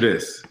me ask you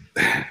this.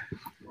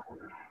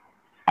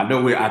 I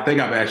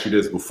think I've asked you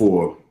this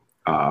before.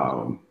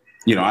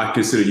 I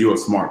consider you a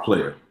smart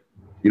player.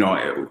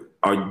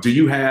 Do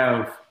you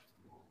have,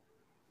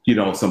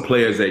 some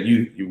players that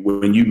you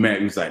when you met,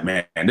 you was like,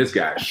 man, this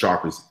guy is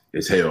sharp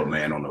as hell,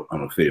 man, on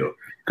the field.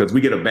 Because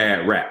we get a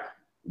bad rap.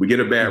 We get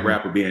a bad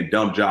rap of being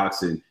dumb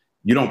jocks, and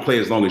you don't play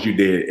as long as you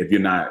did if you're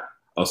not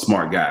a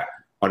smart guy.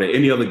 are there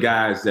any other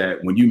guys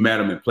that when you met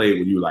him and played,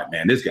 when you were like,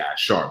 man, this guy's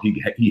sharp.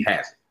 He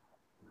has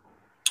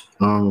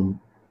it.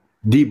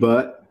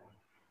 D-Butt.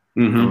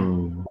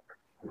 Mm-hmm.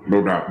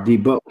 No doubt.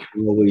 D-Butt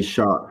was always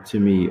sharp to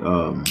me.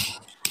 I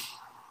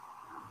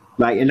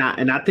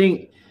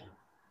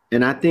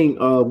think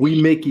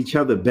we make each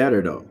other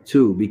better though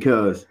too,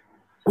 because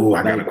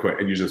I got a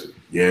question. You just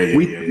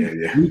we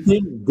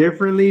think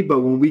differently,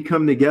 but when we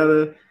come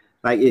together,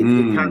 like it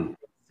kind of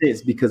makes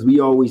sense because we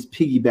always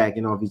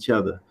piggybacking off each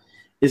other.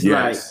 It's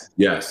yes.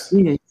 Yeah,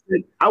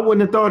 I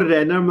wouldn't have thought of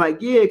that, and I'm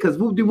like, yeah, because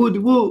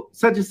whoop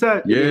such and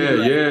such.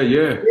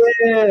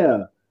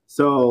 Yeah.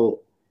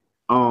 So,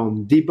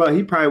 D-Butt,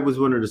 he probably was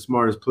one of the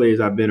smartest players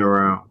I've been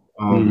around.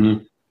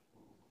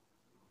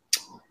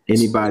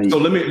 Anybody? So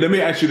let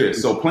me ask you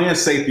this. So playing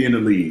safety in the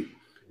league,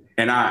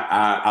 and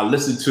I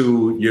listened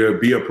to your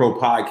Be a Pro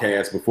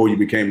podcast before you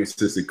became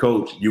assistant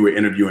coach. You were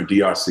interviewing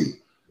DRC,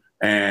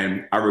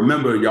 and I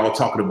remember y'all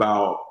talking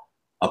about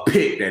a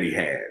pick that he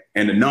had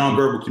and the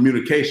nonverbal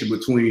communication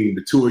between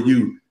the two of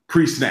you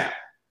pre-snap.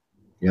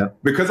 Yeah.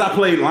 Because I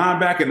played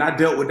linebacker and I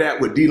dealt with that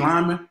with D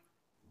linemen.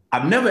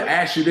 I've never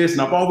asked you this,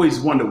 and I've always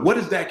wondered, what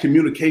is that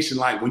communication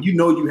like when you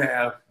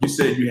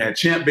said you had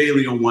Champ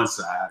Bailey on one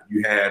side,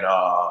 you had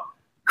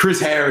Chris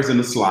Harris in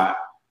the slot,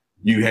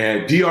 you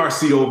had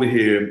DRC over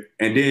here,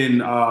 and then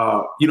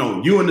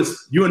you in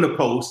the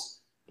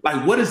post.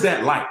 Like, what is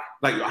that like?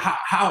 Like,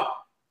 how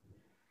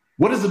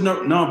what is the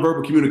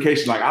nonverbal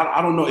communication like?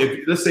 I don't know.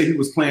 If let's say he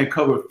was playing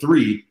cover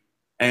 3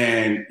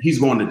 and he's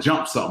going to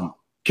jump something.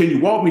 Can you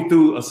walk me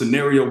through a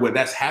scenario where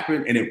that's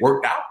happened and it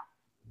worked out?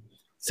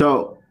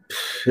 So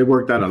it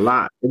worked out a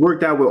lot. It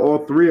worked out with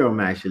all 3 of them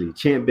actually: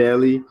 Champ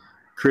Bailey,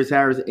 Chris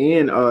Harris,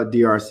 and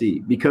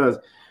DRC. Because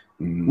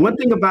one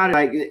thing about it,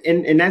 like,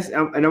 and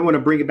I want to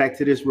bring it back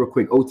to this real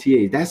quick.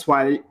 OTAs. That's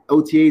why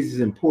OTAs is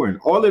important.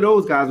 All of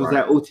those guys was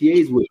at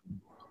OTAs with me.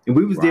 And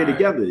we was there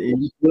together,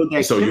 and you build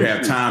that. So chemistry. You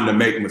have time to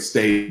make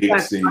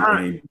mistakes and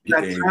time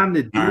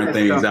to iron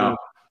things out.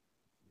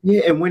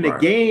 Yeah, and when the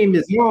game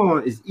is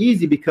on, it's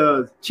easy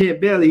because Champ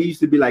Bailey, he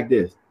used to be like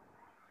this.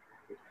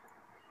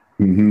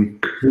 He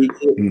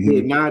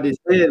nod his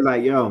head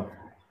like, yo,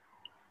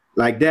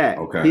 like that.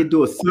 Okay. He'd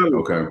do a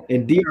subtle. Okay.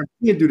 And DRC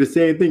would do the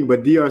same thing,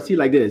 but DRC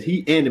like this.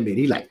 He animated.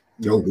 He like,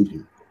 yo,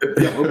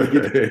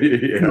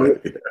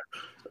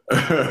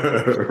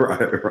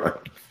 right.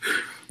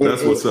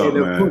 That's what's up,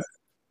 man.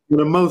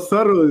 The most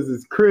subtle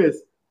is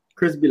Chris.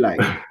 Chris be like,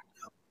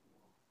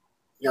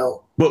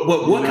 yo. But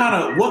what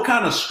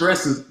kind of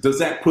stress does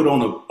that put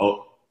on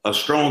a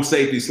strong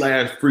safety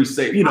 / free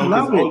safety? You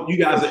know, you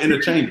guys are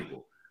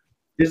interchangeable.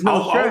 There's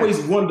no stress.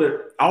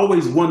 I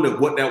always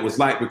wondered what that was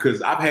like,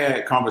 because I've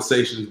had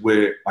conversations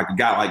with like a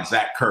guy like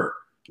Zach Kerr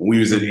when we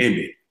was in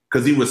Indy,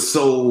 because he was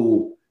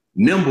so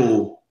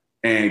nimble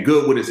and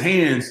good with his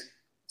hands.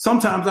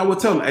 Sometimes I would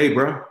tell him, hey,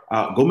 bro,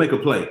 go make a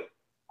play.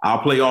 I'll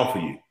play off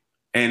of you.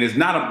 And there's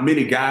not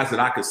many guys that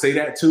I could say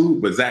that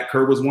to, but Zach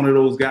Kerr was one of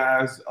those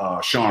guys.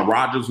 Sean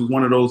Rogers was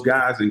one of those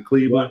guys in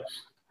Cleveland.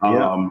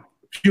 A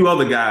few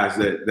other guys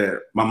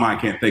that my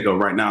mind can't think of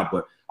right now,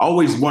 but I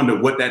always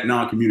wondered what that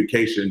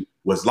non-communication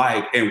was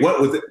like, and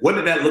what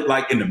did that look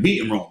like in the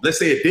meeting room? Let's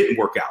say it didn't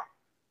work out.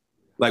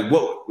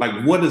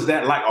 What is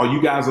that like? Are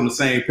you guys on the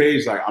same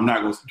page? Like, I'm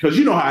not going to, because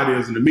you know how it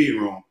is in the meeting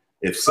room.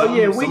 If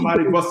somebody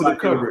busted the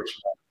coverage.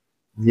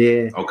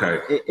 Yeah. Okay.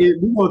 We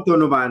won't throw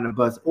nobody in the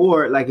bus,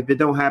 or like if it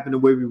don't happen the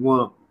way we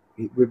want,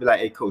 we'll be like,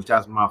 "Hey, coach,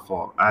 that's my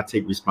fault. I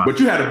take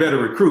responsibility." But you had a better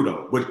recruit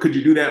though. But could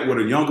you do that with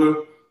a younger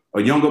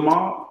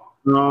mob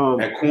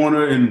at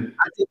corner? And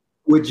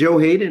with Joe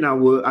Hayden,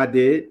 I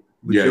did.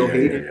 With Joe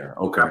Hayden. Yeah.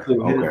 Okay.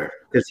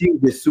 Because he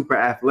was just super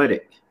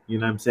athletic. You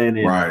know what I'm saying?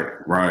 And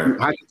right.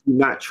 How could you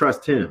not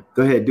trust him?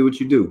 Go ahead, do what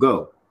you do.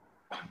 Go.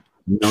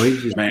 You know,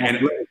 he's just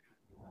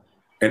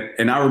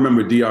And I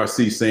remember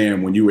DRC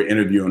saying when you were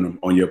interviewing him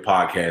on your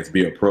podcast,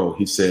 Be a Pro,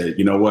 he said,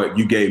 you know what,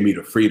 you gave me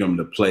the freedom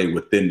to play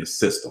within the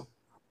system.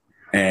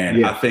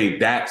 And I think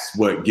that's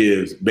what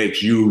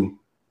makes you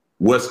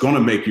what's going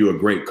to make you a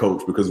great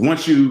coach, because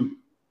once you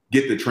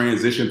get the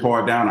transition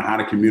part down on how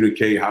to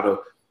communicate, how to,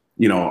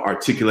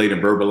 articulate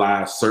and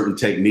verbalize certain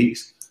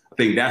techniques, I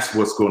think that's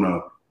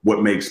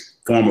what makes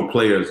former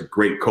players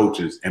great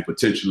coaches and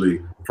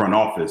potentially front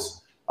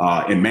office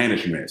in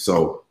management.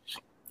 So,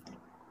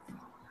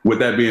 with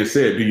that being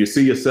said, do you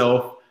see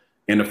yourself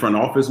in the front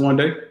office one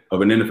day of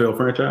an NFL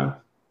franchise?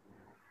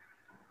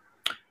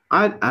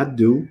 I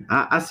do.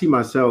 I see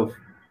myself.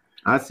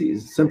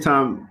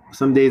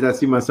 Some days I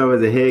see myself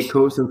as a head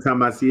coach.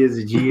 Sometimes I see as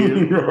a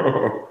GM.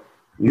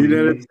 You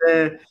know what I'm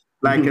saying?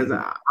 Like, because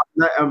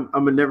I'm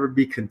gonna never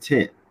be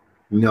content.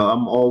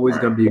 I'm always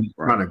gonna be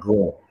trying to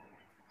grow.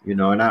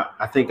 And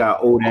I think I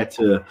owe that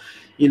to,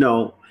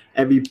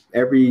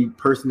 every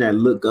person that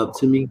look up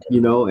to me.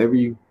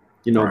 Every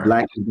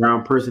black and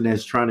brown person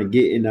that's trying to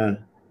get in a,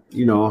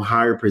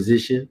 higher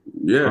position.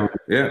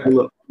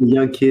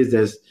 Young kids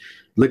that's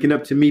looking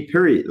up to me,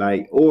 period.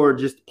 Like, or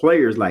just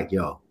players like,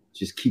 yo,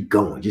 just keep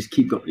going.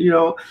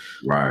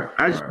 Right.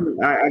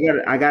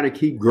 I gotta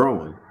keep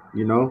growing,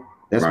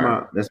 That's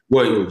right. that's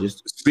Well,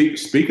 just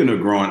speaking of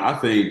growing, I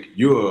think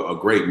you're a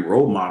great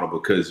role model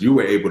because you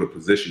were able to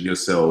position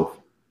yourself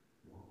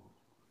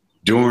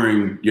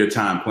during your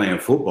time playing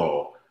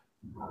football.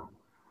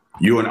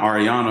 You and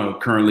Ariana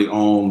currently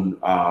own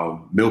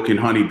Milk and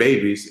Honey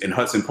Babies in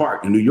Hudson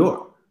Park in New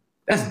York.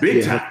 That's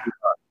big time.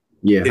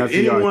 Yeah. If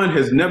anyone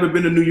has never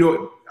been to New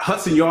York,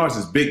 Hudson Yards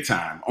is big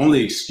time.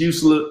 Only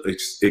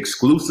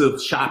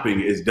exclusive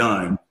shopping is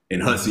done in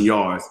Hudson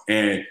Yards,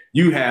 and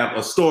you have a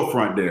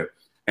storefront there.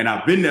 And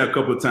I've been there a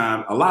couple of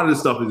times. A lot of this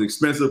stuff is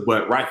expensive,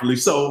 but rightfully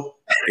so.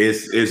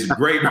 It's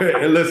great.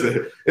 And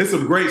listen, it's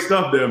some great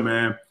stuff there,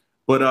 man.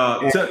 But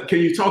can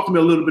you talk to me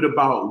a little bit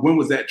about when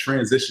was that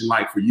transition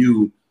like for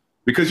you?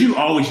 Because you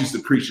always used to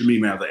preach to me,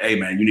 man. I was like, hey,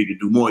 man, you need to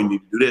do more. You need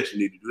to do this. You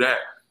need to do that.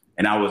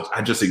 And I was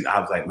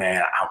like,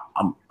 man,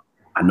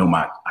 I know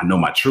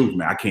my truth,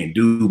 man. I can't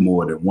do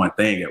more than one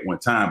thing at one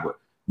time. But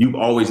you've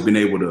always been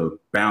able to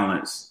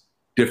balance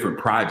different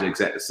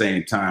projects at the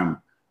same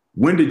time.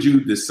 When did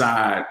you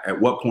decide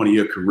at what point of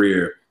your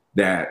career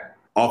that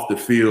off the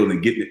field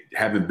and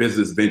having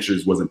business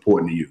ventures was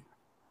important to you?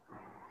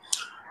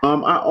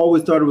 I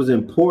always thought it was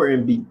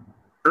important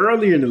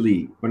earlier in the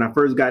league when I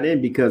first got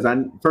in, because I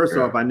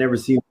never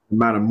seen the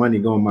amount of money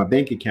go in my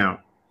bank account.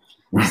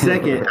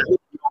 Second, I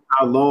didn't know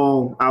how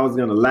long I was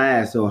going to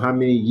last or how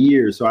many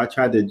years. So I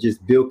tried to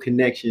just build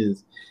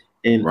connections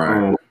and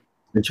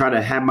try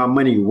to have my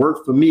money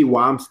work for me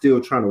while I'm still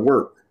trying to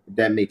work, if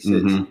that makes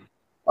sense. Mm-hmm.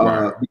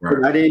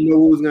 Because I didn't know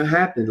what was going to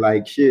happen.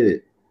 Like,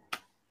 shit,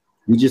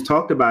 we just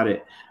talked about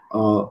it.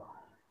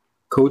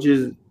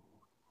 Coaches,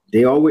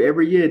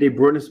 every year they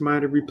brought in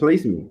somebody to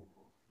replace me.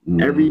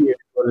 Mm-hmm. Every year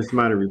they brought in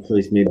somebody to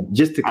replace me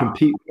just to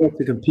compete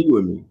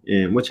with me,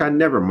 and which I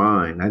never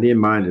mind. I didn't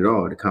mind at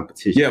all the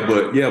competition. Yeah,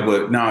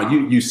 but now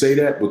you say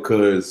that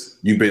because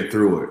you've been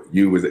through it.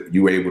 You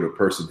were able to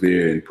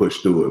persevere and push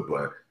through it.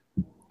 But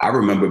I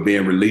remember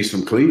being released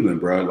from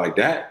Cleveland, bro. Like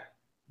that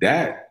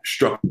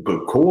struck a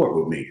chord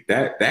with me.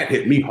 That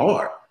hit me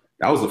hard.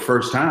 That was the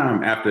first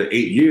time after 8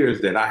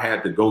 years that I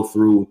had to go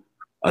through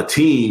a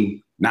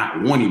team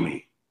not wanting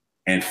me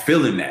and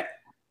feeling that.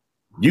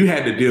 You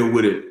had to deal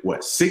with it,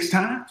 6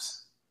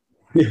 times?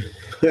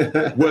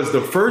 Was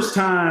the first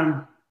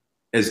time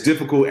as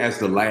difficult as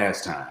the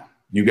last time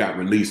you got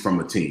released from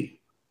a team?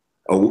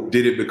 Or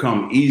did it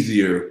become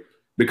easier?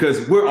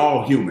 Because we're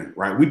all human,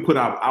 right?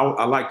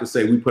 I like to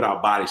say we put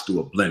our bodies through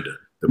a blender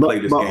to play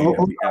this game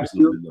that we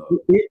absolutely love.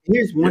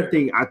 Here's one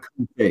thing I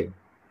couldn't say.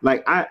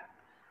 Like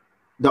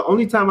the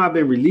only time I've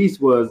been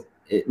released was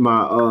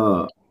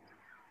my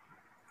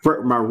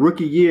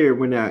rookie year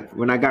when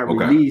I got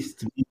released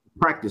to be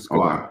practice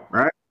squad,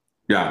 right?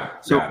 Yeah.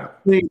 So I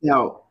played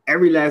out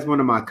every last one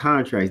of my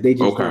contracts. They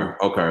just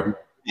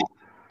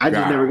I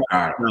just never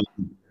got it.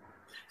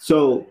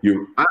 So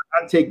I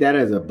take that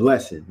as a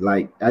blessing.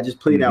 Like I just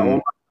played out all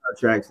my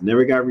contracts,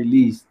 never got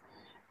released,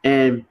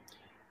 and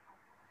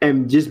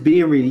just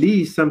being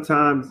released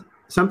sometimes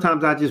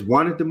I just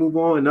wanted to move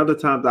on, and other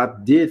times I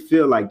did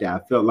feel like that. I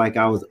felt like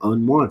I was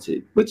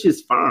unwanted, which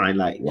is fine.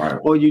 Like,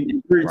 you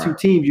need 32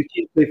 teams, you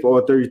can't play for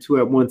all 32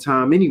 at one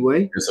time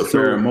anyway. It's a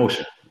fair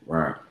emotion.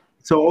 Right.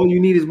 So all you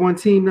need is one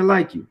team to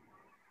like you.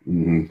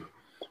 Mm-hmm.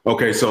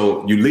 Okay,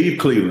 so you leave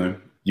Cleveland,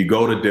 you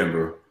go to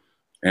Denver,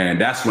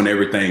 and that's when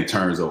everything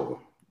turns over.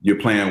 You're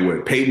playing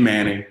with Peyton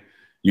Manning,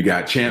 you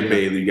got Champ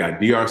Bailey, you got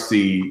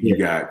DRC, you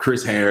got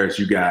Chris Harris,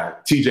 you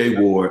got TJ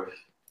Ward,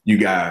 you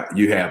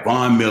have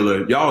Von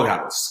Miller. Y'all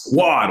got a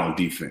squad on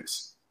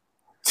defense.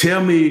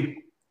 Tell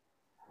me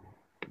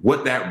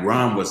what that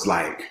run was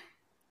like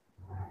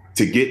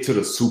to get to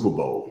the Super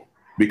Bowl.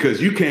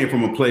 Because you came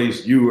from a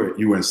place, you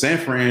were in San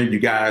Fran. You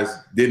guys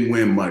didn't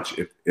win much,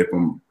 if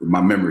my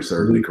memory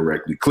serves me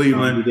correctly.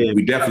 Cleveland,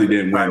 we definitely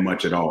didn't win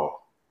much at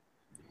all.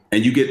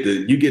 And you get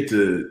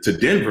to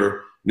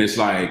Denver, and it's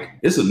like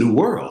it's a new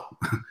world,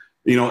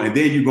 And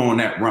then you go on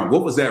that run.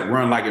 What was that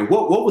run like? And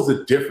what was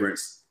the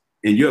difference,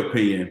 in your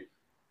opinion,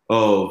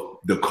 of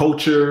the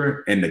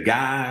culture and the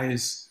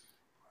guys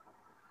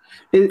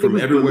from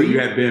everywhere you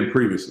had been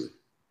previously?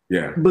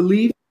 Yeah,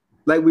 believe.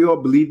 Like we all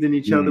believed in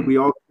each other. We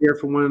all cared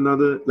for one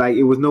another. Like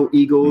it was no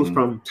egos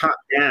from top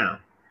down,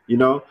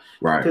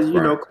 Right. Because,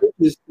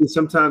 coaches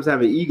sometimes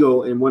have an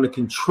ego and want to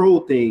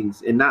control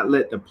things and not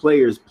let the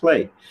players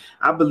play.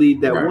 I believe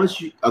that once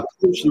a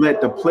coach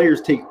let the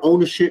players take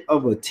ownership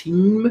of a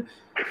team,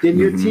 then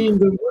your team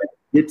will win.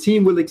 Your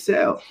team will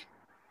excel.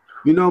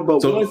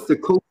 But once the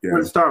coach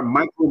want to start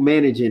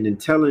micromanaging and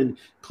telling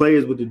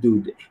players what to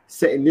do,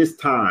 setting this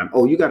time,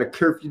 you got a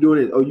curfew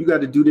doing it, you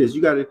got to do this,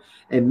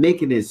 and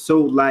making it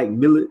so like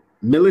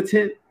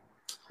militant,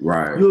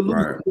 right? You'll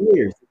lose the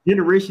players. The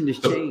generation has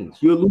changed.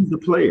 You'll lose the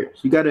players.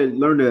 You got to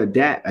learn to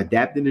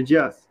adapt and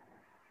adjust.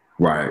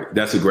 Right.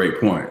 That's a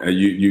great point.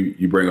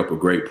 You bring up a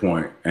great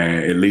point,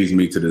 and it leads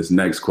me to this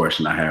next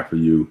question I have for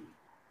you.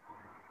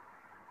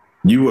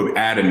 You were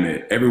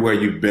adamant everywhere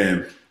you've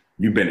been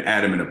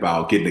adamant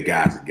about getting the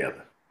guys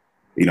together,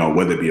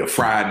 whether it be a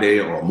Friday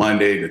or a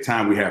Monday, the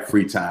time we have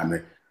free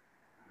time.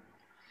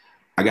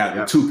 I got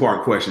a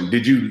 2-part question.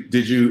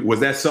 Was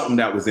that something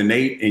that was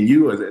innate in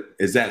you, or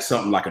is that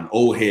something like an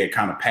old head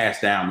kind of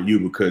passed down to you?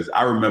 Because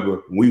I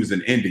remember when we was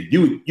in Indy,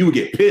 you would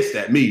get pissed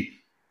at me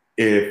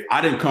if I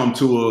didn't come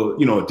to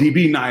a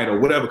DB night or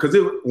whatever. Because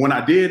when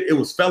I did, it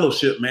was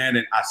fellowship, man,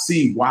 and I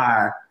see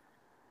why.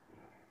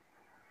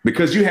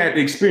 Because you had the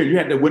experience, you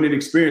had the winning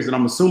experience, and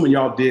I'm assuming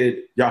y'all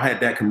had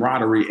that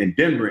camaraderie in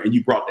Denver, and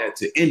you brought that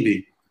to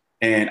Indy,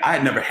 and I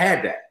had never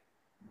had that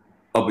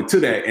up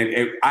until that,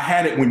 and I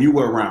had it when you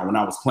were around, when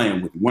I was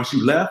playing with you. Once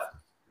you left,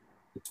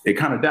 it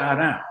kind of died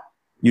down,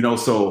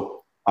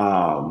 So,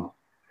 was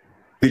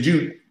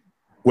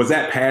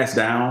that passed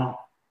down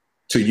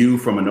to you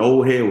from an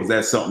old head? Was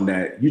that something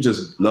that you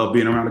just love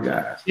being around the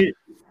guys?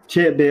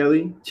 Champ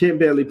Bailey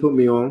put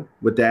me on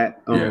with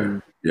that.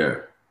 Yeah.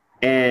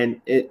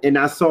 And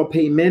I saw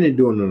Peyton Manning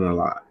doing it a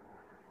lot.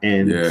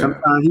 And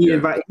sometimes he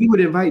would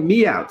invite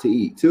me out to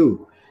eat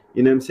too.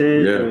 You know what I'm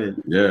saying?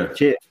 Yeah.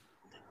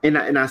 And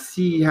I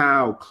see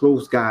how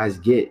close guys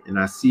get, and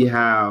I see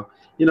how,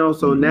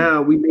 so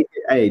now we make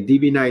it, hey,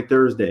 DB night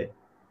Thursday.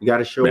 You got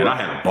to show up. I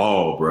had a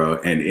ball, bro.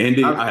 And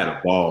Indy, I had a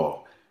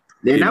ball.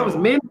 And that was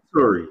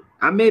mandatory.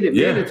 I made it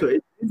mandatory.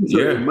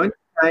 Monday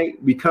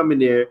night, we come in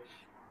there,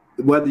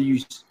 whether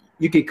you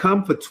can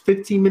come for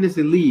 15 minutes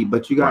and leave,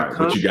 but you got to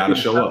come. But you got to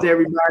show up to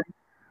everybody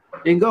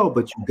and go,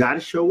 but you got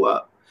to show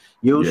up.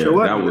 You don't show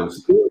up,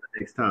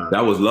 next time.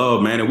 That was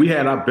love, man. And we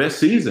had our best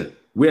season.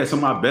 We had some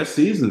of our best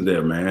seasons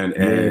there, man.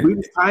 And we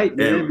was tight,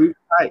 man. We was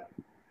tight.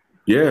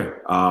 Yeah.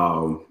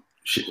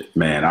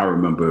 Man, I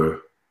remember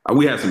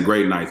we had some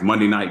great nights.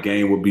 Monday night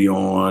game would be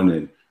on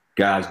and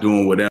guys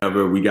doing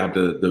whatever. We got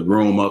the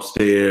room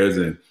upstairs,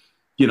 and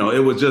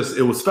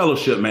it was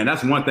fellowship, man.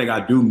 That's one thing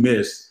I do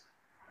miss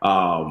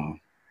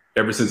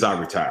ever since I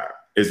retired,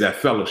 is that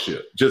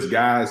fellowship. Just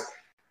guys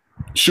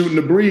shooting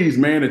the breeze,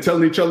 man, and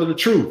telling each other the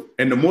truth.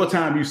 And the more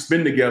time you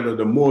spend together,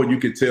 the more you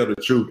can tell the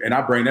truth. And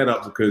I bring that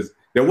up because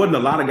there wasn't a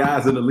lot of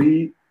guys in the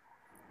league.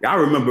 I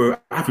remember,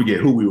 I forget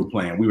who we were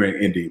playing. We were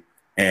in Indy,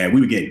 and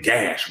we were getting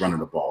gashed running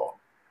the ball.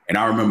 And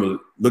I remember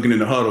looking in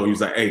the huddle, and he was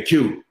like, "Hey,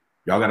 Q,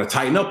 y'all got to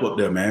tighten up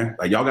there, man.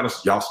 Like,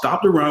 y'all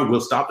stop the run.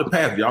 We'll stop the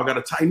pass. Y'all got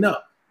to tighten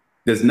up."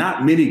 There's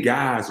not many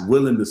guys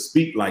willing to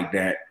speak like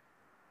that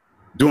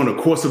during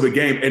the course of a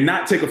game and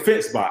not take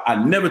offense by it.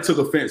 I never took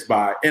offense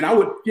by it. And I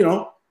would,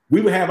 we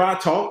would have our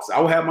talks.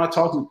 I would have my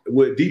talks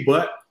with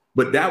D-Butt.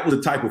 But that was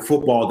the type of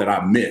football that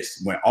I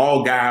missed, when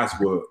all guys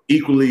were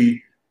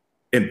equally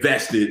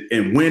invested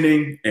in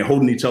winning and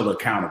holding each other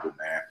accountable,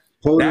 man.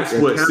 That's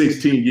what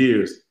 16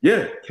 years.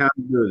 Yeah.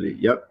 Accountability.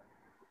 Yep.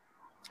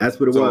 That's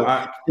what it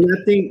was. And I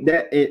think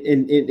that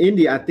in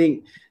Indy, I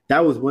think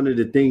that was one of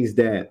the things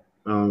that,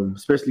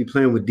 especially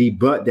playing with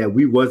D-Butt, that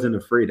we wasn't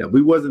afraid of.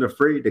 We wasn't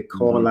afraid to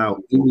call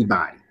out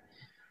anybody.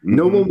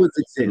 No one was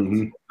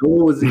exempt. No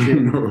one was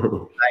exempt.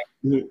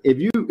 Like, if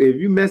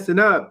you messing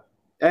up,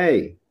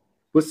 hey,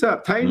 what's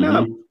up? Tighten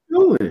up. What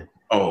you doing?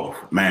 Oh,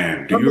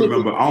 man. Do you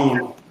remember?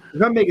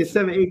 If I'm making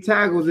 7-8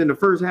 tackles in the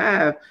first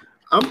half,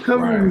 I'm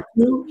coming with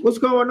you. What's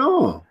going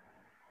on?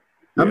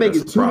 I'm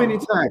making too many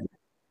tackles.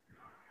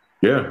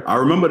 Yeah, I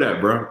remember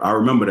that, bro. I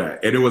remember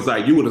that. And it was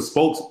like you were the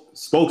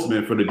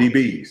spokesman for the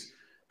DBs,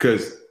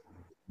 because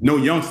no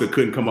youngster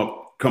couldn't come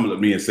up to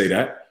me and say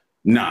that.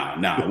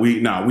 Nah, we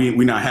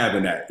not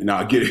having that.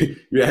 I get it.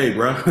 Yeah, hey,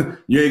 bro,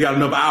 you ain't got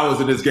enough hours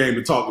in this game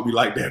to talk to me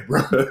like that,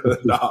 bro.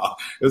 Nah,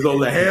 there's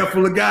only a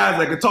handful of guys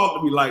that can talk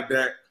to me like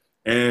that,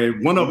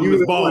 and one of them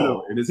is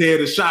bald and his head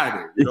is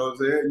shiny. You know what I'm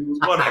saying? He was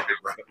one of them,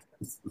 bro.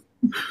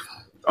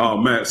 Oh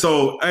man.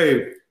 So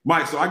hey,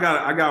 Mike. So I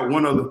got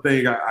one other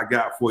thing I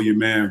got for you,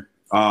 man.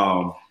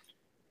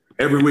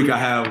 Every week I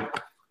have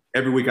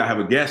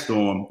a guest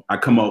on. I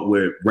come up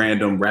with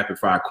random rapid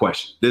fire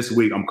questions. This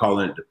week I'm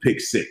calling it the Pick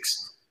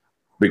Six.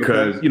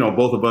 Because,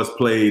 both of us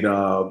played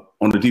on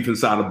the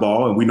defense side of the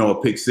ball, and we know a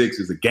pick six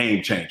is a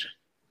game changer.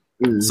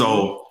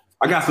 So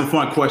I got some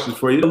fun questions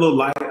for you. A little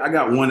light. I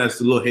got one that's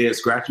a little head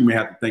scratch. You may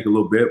have to think a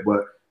little bit,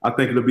 but I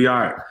think it'll be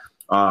all right.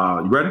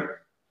 You ready?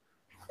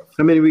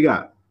 How many we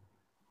got?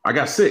 I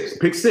got 6.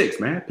 Pick 6,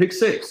 man. Pick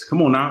 6.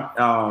 Come on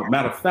now.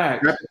 Matter of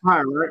fact. Rapid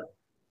fire, right?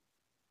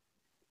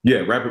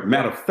 Yeah,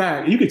 matter of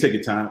fact, you can take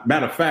your time.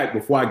 Matter of fact,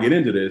 before I get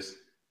into this,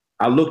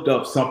 I looked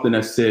up something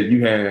that said do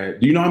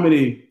you know how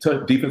many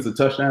defensive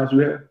touchdowns you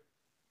had?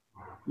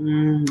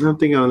 I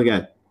think I only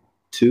got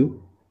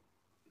 2,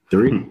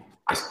 3.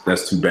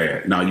 That's too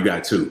bad. No, you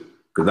got 2,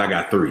 because I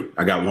got 3.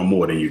 I got one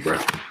more than you, bro.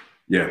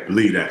 Yeah,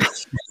 believe that.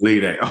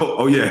 Believe that.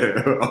 Oh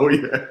yeah. Oh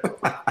yeah.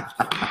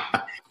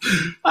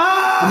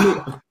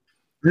 How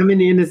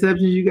many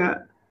interceptions you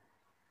got?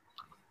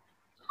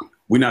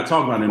 We're not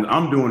talking about it.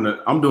 I'm the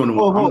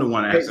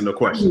one asking the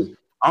question.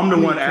 I'm the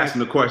one asking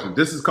the question.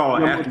 This is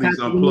called Athletes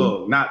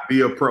Unplugged, not Be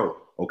a Pro.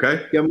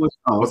 Okay.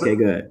 Okay,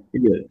 good.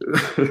 You're good.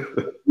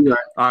 You're right.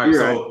 All right.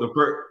 So the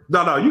first,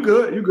 no, you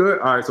good. You good.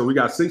 All right. So we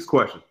got 6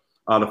 questions.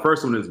 The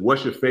first one is,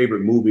 what's your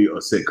favorite movie or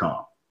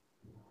sitcom?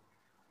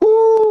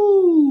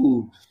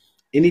 Ooh,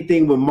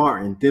 anything with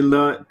Martin. Thin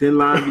line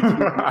between.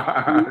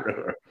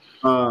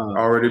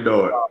 Already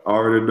know it.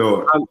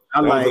 I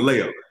like a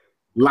layup.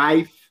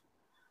 Life.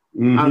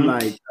 I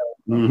like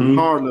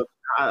Harlem.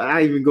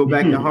 I even go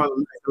back to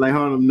Harlem, like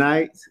Harlem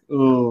Nights.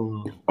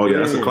 Oh yeah,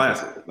 that's a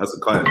classic. That's a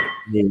classic.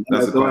 Yeah,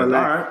 that's a classic.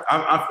 All right,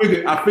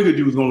 I figured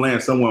you was gonna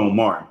land somewhere on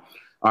Martin.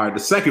 All right,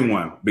 the second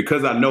one,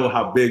 because I know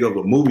how big of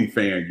a movie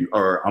fan you,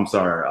 or I'm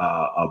sorry,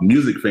 a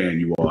music fan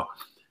you are.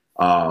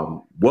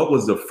 What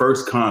was the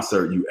first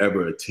concert you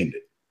ever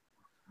attended?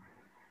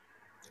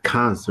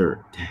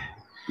 Concert.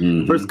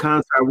 First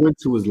concert I went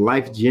to was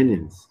Life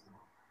Jennings.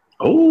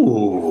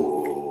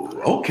 Oh,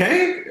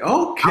 okay.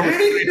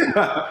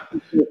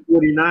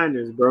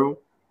 49ers, bro.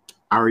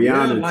 Ariana.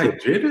 Yeah, Life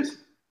Jennings.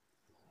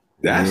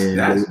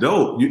 That's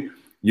dope. You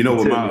know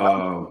what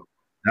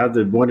that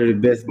was one of the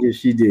best gifts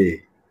she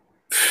did.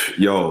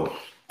 Yo,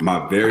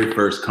 my very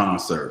first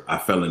concert, I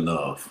fell in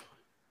love.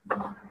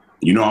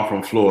 You know, I'm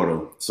from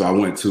Florida, so I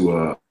went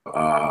to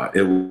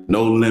it was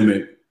No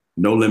Limit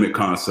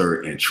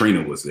concert, and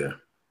Trina was there.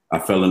 I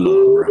fell in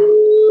love, bro.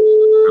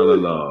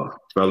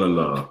 Fell in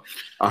love.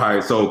 All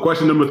right, so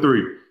question number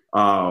 3.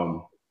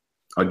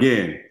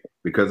 Again,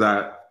 because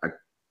I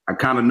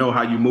kind of know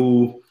how you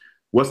move.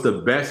 What's the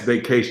best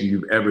vacation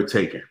you've ever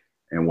taken,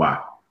 and why?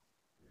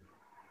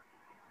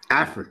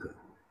 Africa.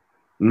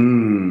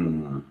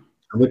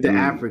 I went to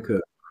Africa.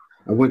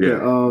 I went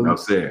to I've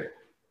said.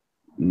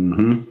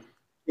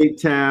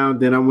 Cape Town.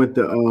 Then I went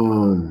to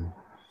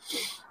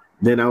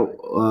we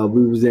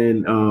was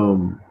in I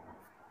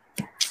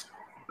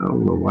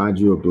don't know why I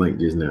drew a blank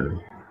just now.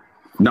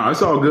 No,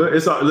 it's all good.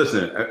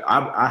 Listen,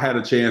 I had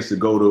a chance to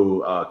go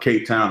to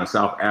Cape Town in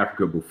South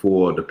Africa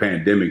before the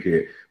pandemic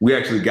hit. We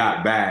actually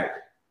got back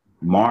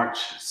March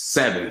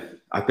 7th.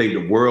 I think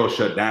the world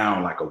shut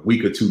down like a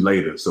week or two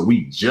later, so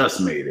we just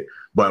made it.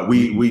 But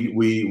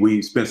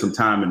we spent some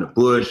time in the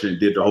bush and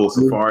did the whole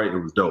safari. It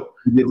was dope.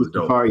 It was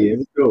dope. It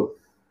was dope.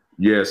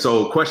 Yeah.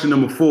 So question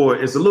number 4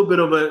 is a little bit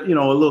of a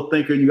little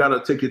thinker. You got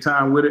to take your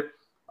time with it,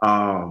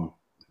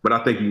 but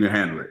I think you can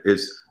handle it.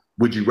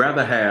 Would you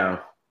rather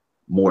have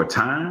more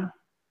time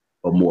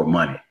or more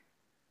money?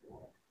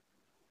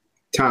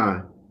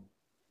 Time.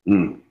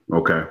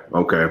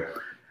 Okay.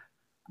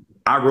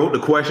 I wrote the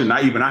question.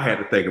 I had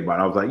to think about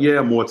it. I was like,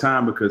 yeah, more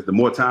time, because the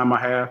more time I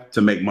have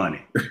to make money,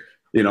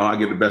 I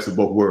get the best of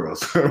both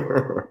worlds.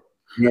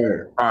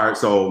 Yeah. All right.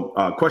 So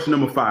question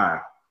number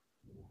 5,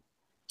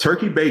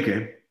 turkey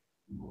bacon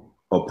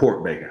or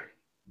pork bacon?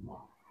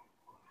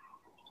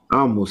 I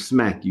almost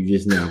smacked you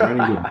just now. Right in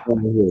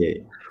your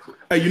head.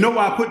 Hey, you know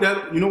why I put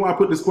that? You know why I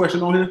put this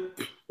question on here?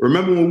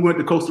 Remember when we went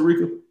to Costa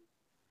Rica?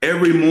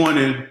 Every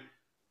morning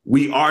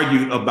we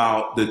argued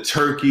about the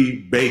turkey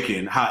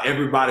bacon, how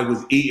everybody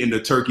was eating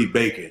the turkey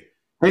bacon.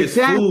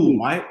 Exactly. It's food,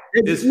 Mike.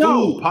 It's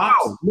food,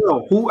 Pops.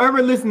 No,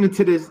 whoever listening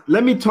to this,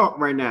 let me talk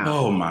right now.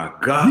 Oh my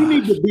God. You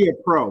need to be a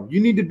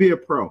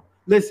pro.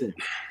 Listen,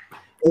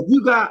 if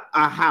you got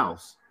a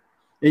house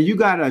and you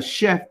got a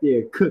chef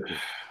there cooking,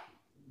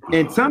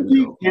 and some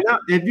people,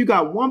 if you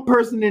got one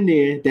person in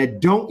there that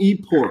don't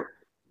eat pork,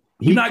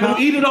 you're not gonna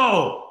eat it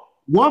all.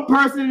 One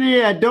person in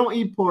there that don't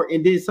eat pork,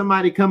 and then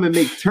somebody come and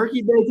make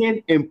turkey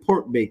bacon and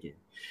pork bacon.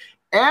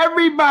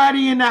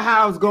 Everybody in the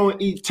house gonna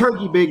eat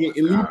turkey bacon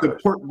and leave the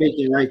pork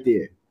bacon right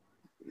there.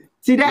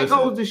 See, that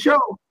goes to show.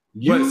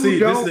 But see,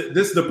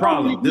 this is the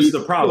problem. This is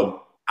the problem.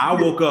 I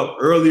woke up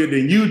earlier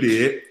than you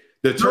did.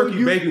 The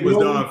turkey bacon was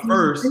done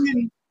first.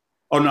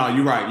 Oh no,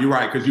 you're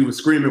right. Because you were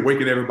screaming,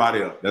 waking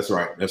everybody up. That's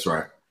right.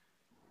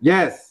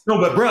 Yes. No,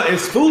 but bro,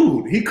 it's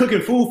food. He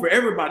cooking food for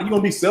everybody. You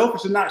gonna be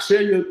selfish and not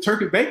share your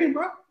turkey bacon,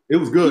 bro? It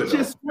was good.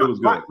 It was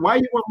good. Why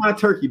you want my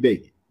turkey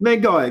bacon?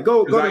 Man, go ahead.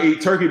 Go. I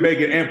eat turkey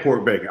bacon and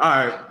pork bacon.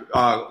 All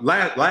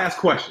right. Last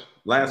question.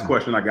 Last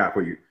question I got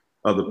for you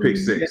of the pick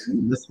 6.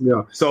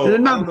 So there's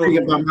another thing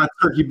about my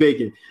turkey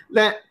bacon.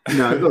 Go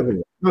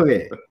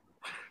ahead.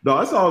 No,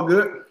 it's all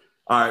good.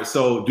 All right.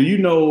 So do you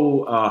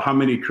know how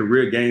many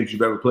career games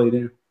you've ever played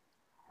in?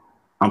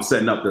 I'm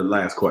setting up the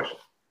last question.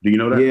 Do you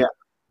know that? Yeah.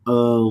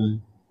 I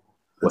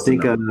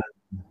think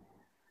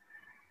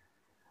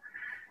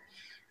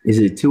is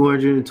it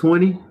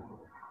 220?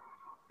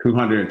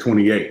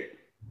 228.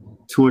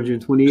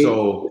 228.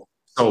 So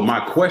my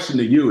question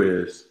to you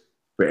is,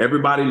 for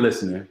everybody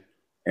listening,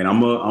 and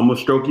I'm gonna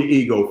stroke your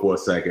ego for a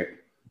second.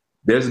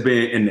 There's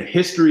been, in the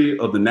history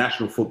of the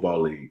National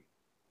Football League,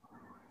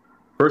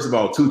 first of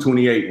all,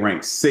 228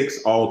 ranked 6th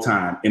all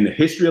time in the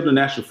history of the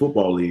National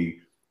Football League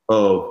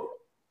of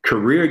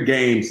career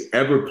games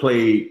ever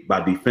played by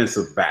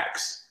defensive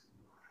backs.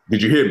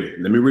 Did you hear me?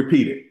 Let me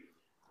repeat it.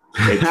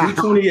 At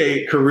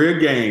 228 career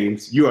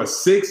games, you are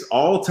 6th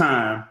all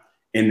time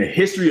in the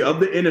history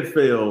of the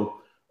NFL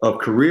of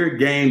career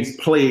games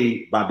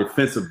played by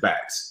defensive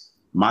backs.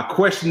 My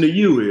question to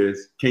you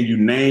is, can you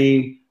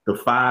name the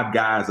 5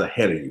 guys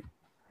ahead of you?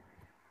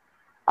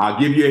 I'll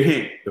give you a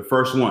hint. The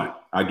first one.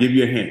 I'll give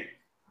you a hint.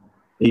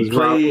 He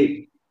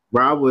played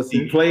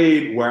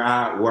where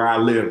I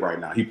live right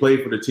now. He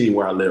played for the team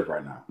where I live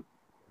right now.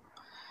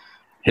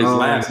 His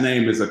last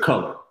name is a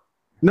color.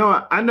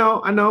 No, I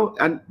know.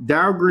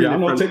 Darrell Green. Yeah,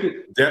 I'm gonna take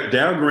it.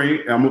 Darrell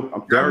Green.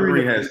 Darrell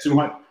Green has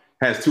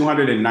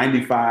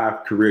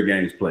 295 career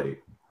games played.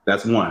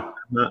 That's one.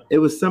 It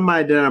was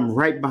somebody that I'm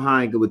right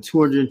behind with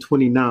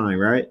 229,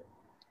 right?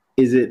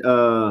 Is it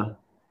Rod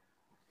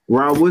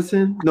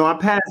Woodson? No, I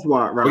passed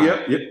Rod. Oh,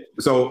 yeah.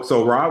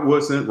 So Rod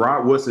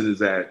Woodson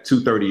is at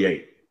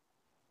 238.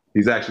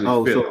 He's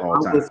actually fifth all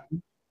time.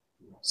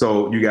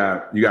 So you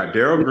got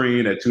Darryl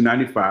Green at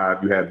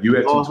 295. You have you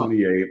at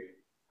 228.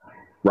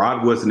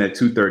 Rod Woodson at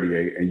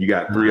 238, and you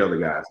got three other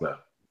guys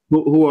left.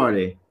 Who are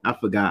they? I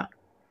forgot.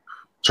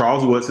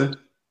 Charles Woodson.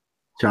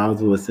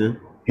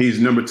 He's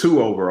number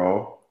 2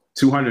 overall,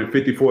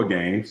 254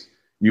 games.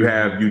 You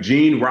have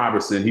Eugene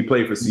Robertson. He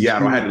played for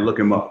Seattle. I had to look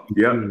him up.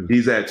 Yep.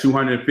 He's at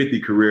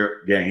 250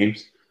 career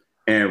games.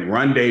 And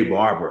Rondé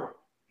Barber,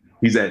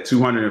 he's at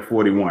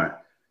 241.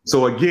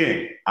 So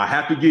again, I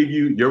have to give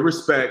you your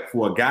respect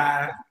for a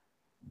guy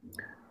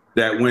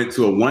that went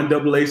to a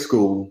 1AA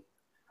school.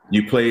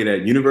 You played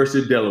at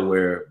University of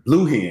Delaware,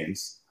 Blue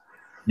Hens.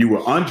 You were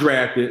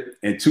undrafted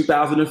in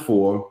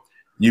 2004.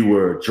 You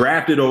were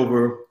drafted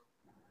over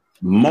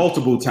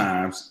multiple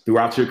times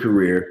throughout your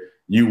career.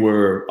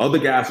 Other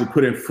guys were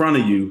put in front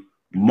of you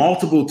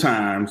multiple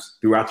times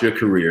throughout your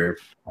career.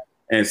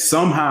 And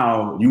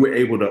somehow you were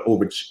able to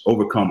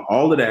overcome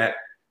all of that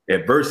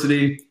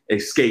adversity,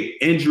 escape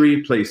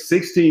injury, play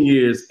 16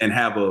 years, and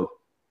have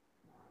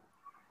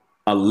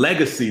a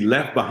legacy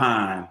left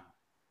behind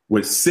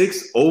with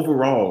 6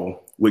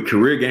 overall with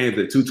career games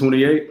at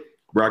 228.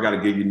 Bro, I got to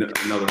give you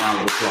another round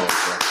of applause,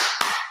 bro.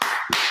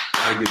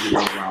 I got to give you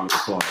another round of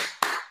applause.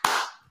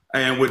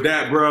 And with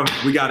that, bro,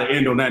 we got to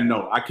end on that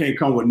note. I can't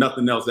come with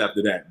nothing else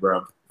after that, bro.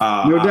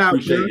 No doubt, I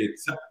appreciate it.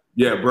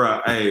 Yeah,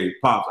 bro. Hey,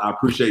 Pops, I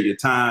appreciate your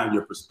time,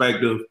 your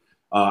perspective.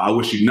 I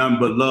wish you nothing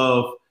but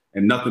love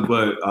and nothing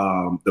but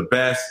the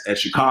best at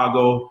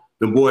Chicago.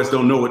 The boys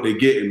don't know what they're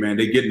getting, man.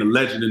 They're getting a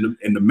legend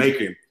in the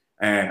making.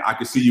 And I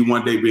can see you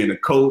one day being a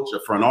coach, a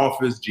front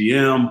office,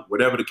 GM,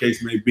 whatever the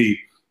case may be.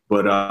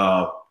 But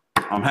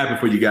I'm happy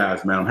for you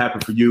guys, man. I'm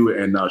happy for you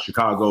and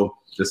Chicago.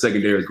 The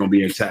secondary is going to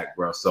be intact,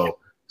 bro. So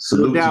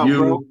salute to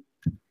you.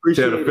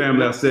 Tell the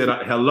family I said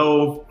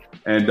hello.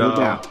 And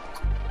I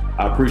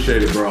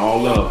appreciate it, bro.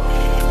 All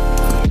love.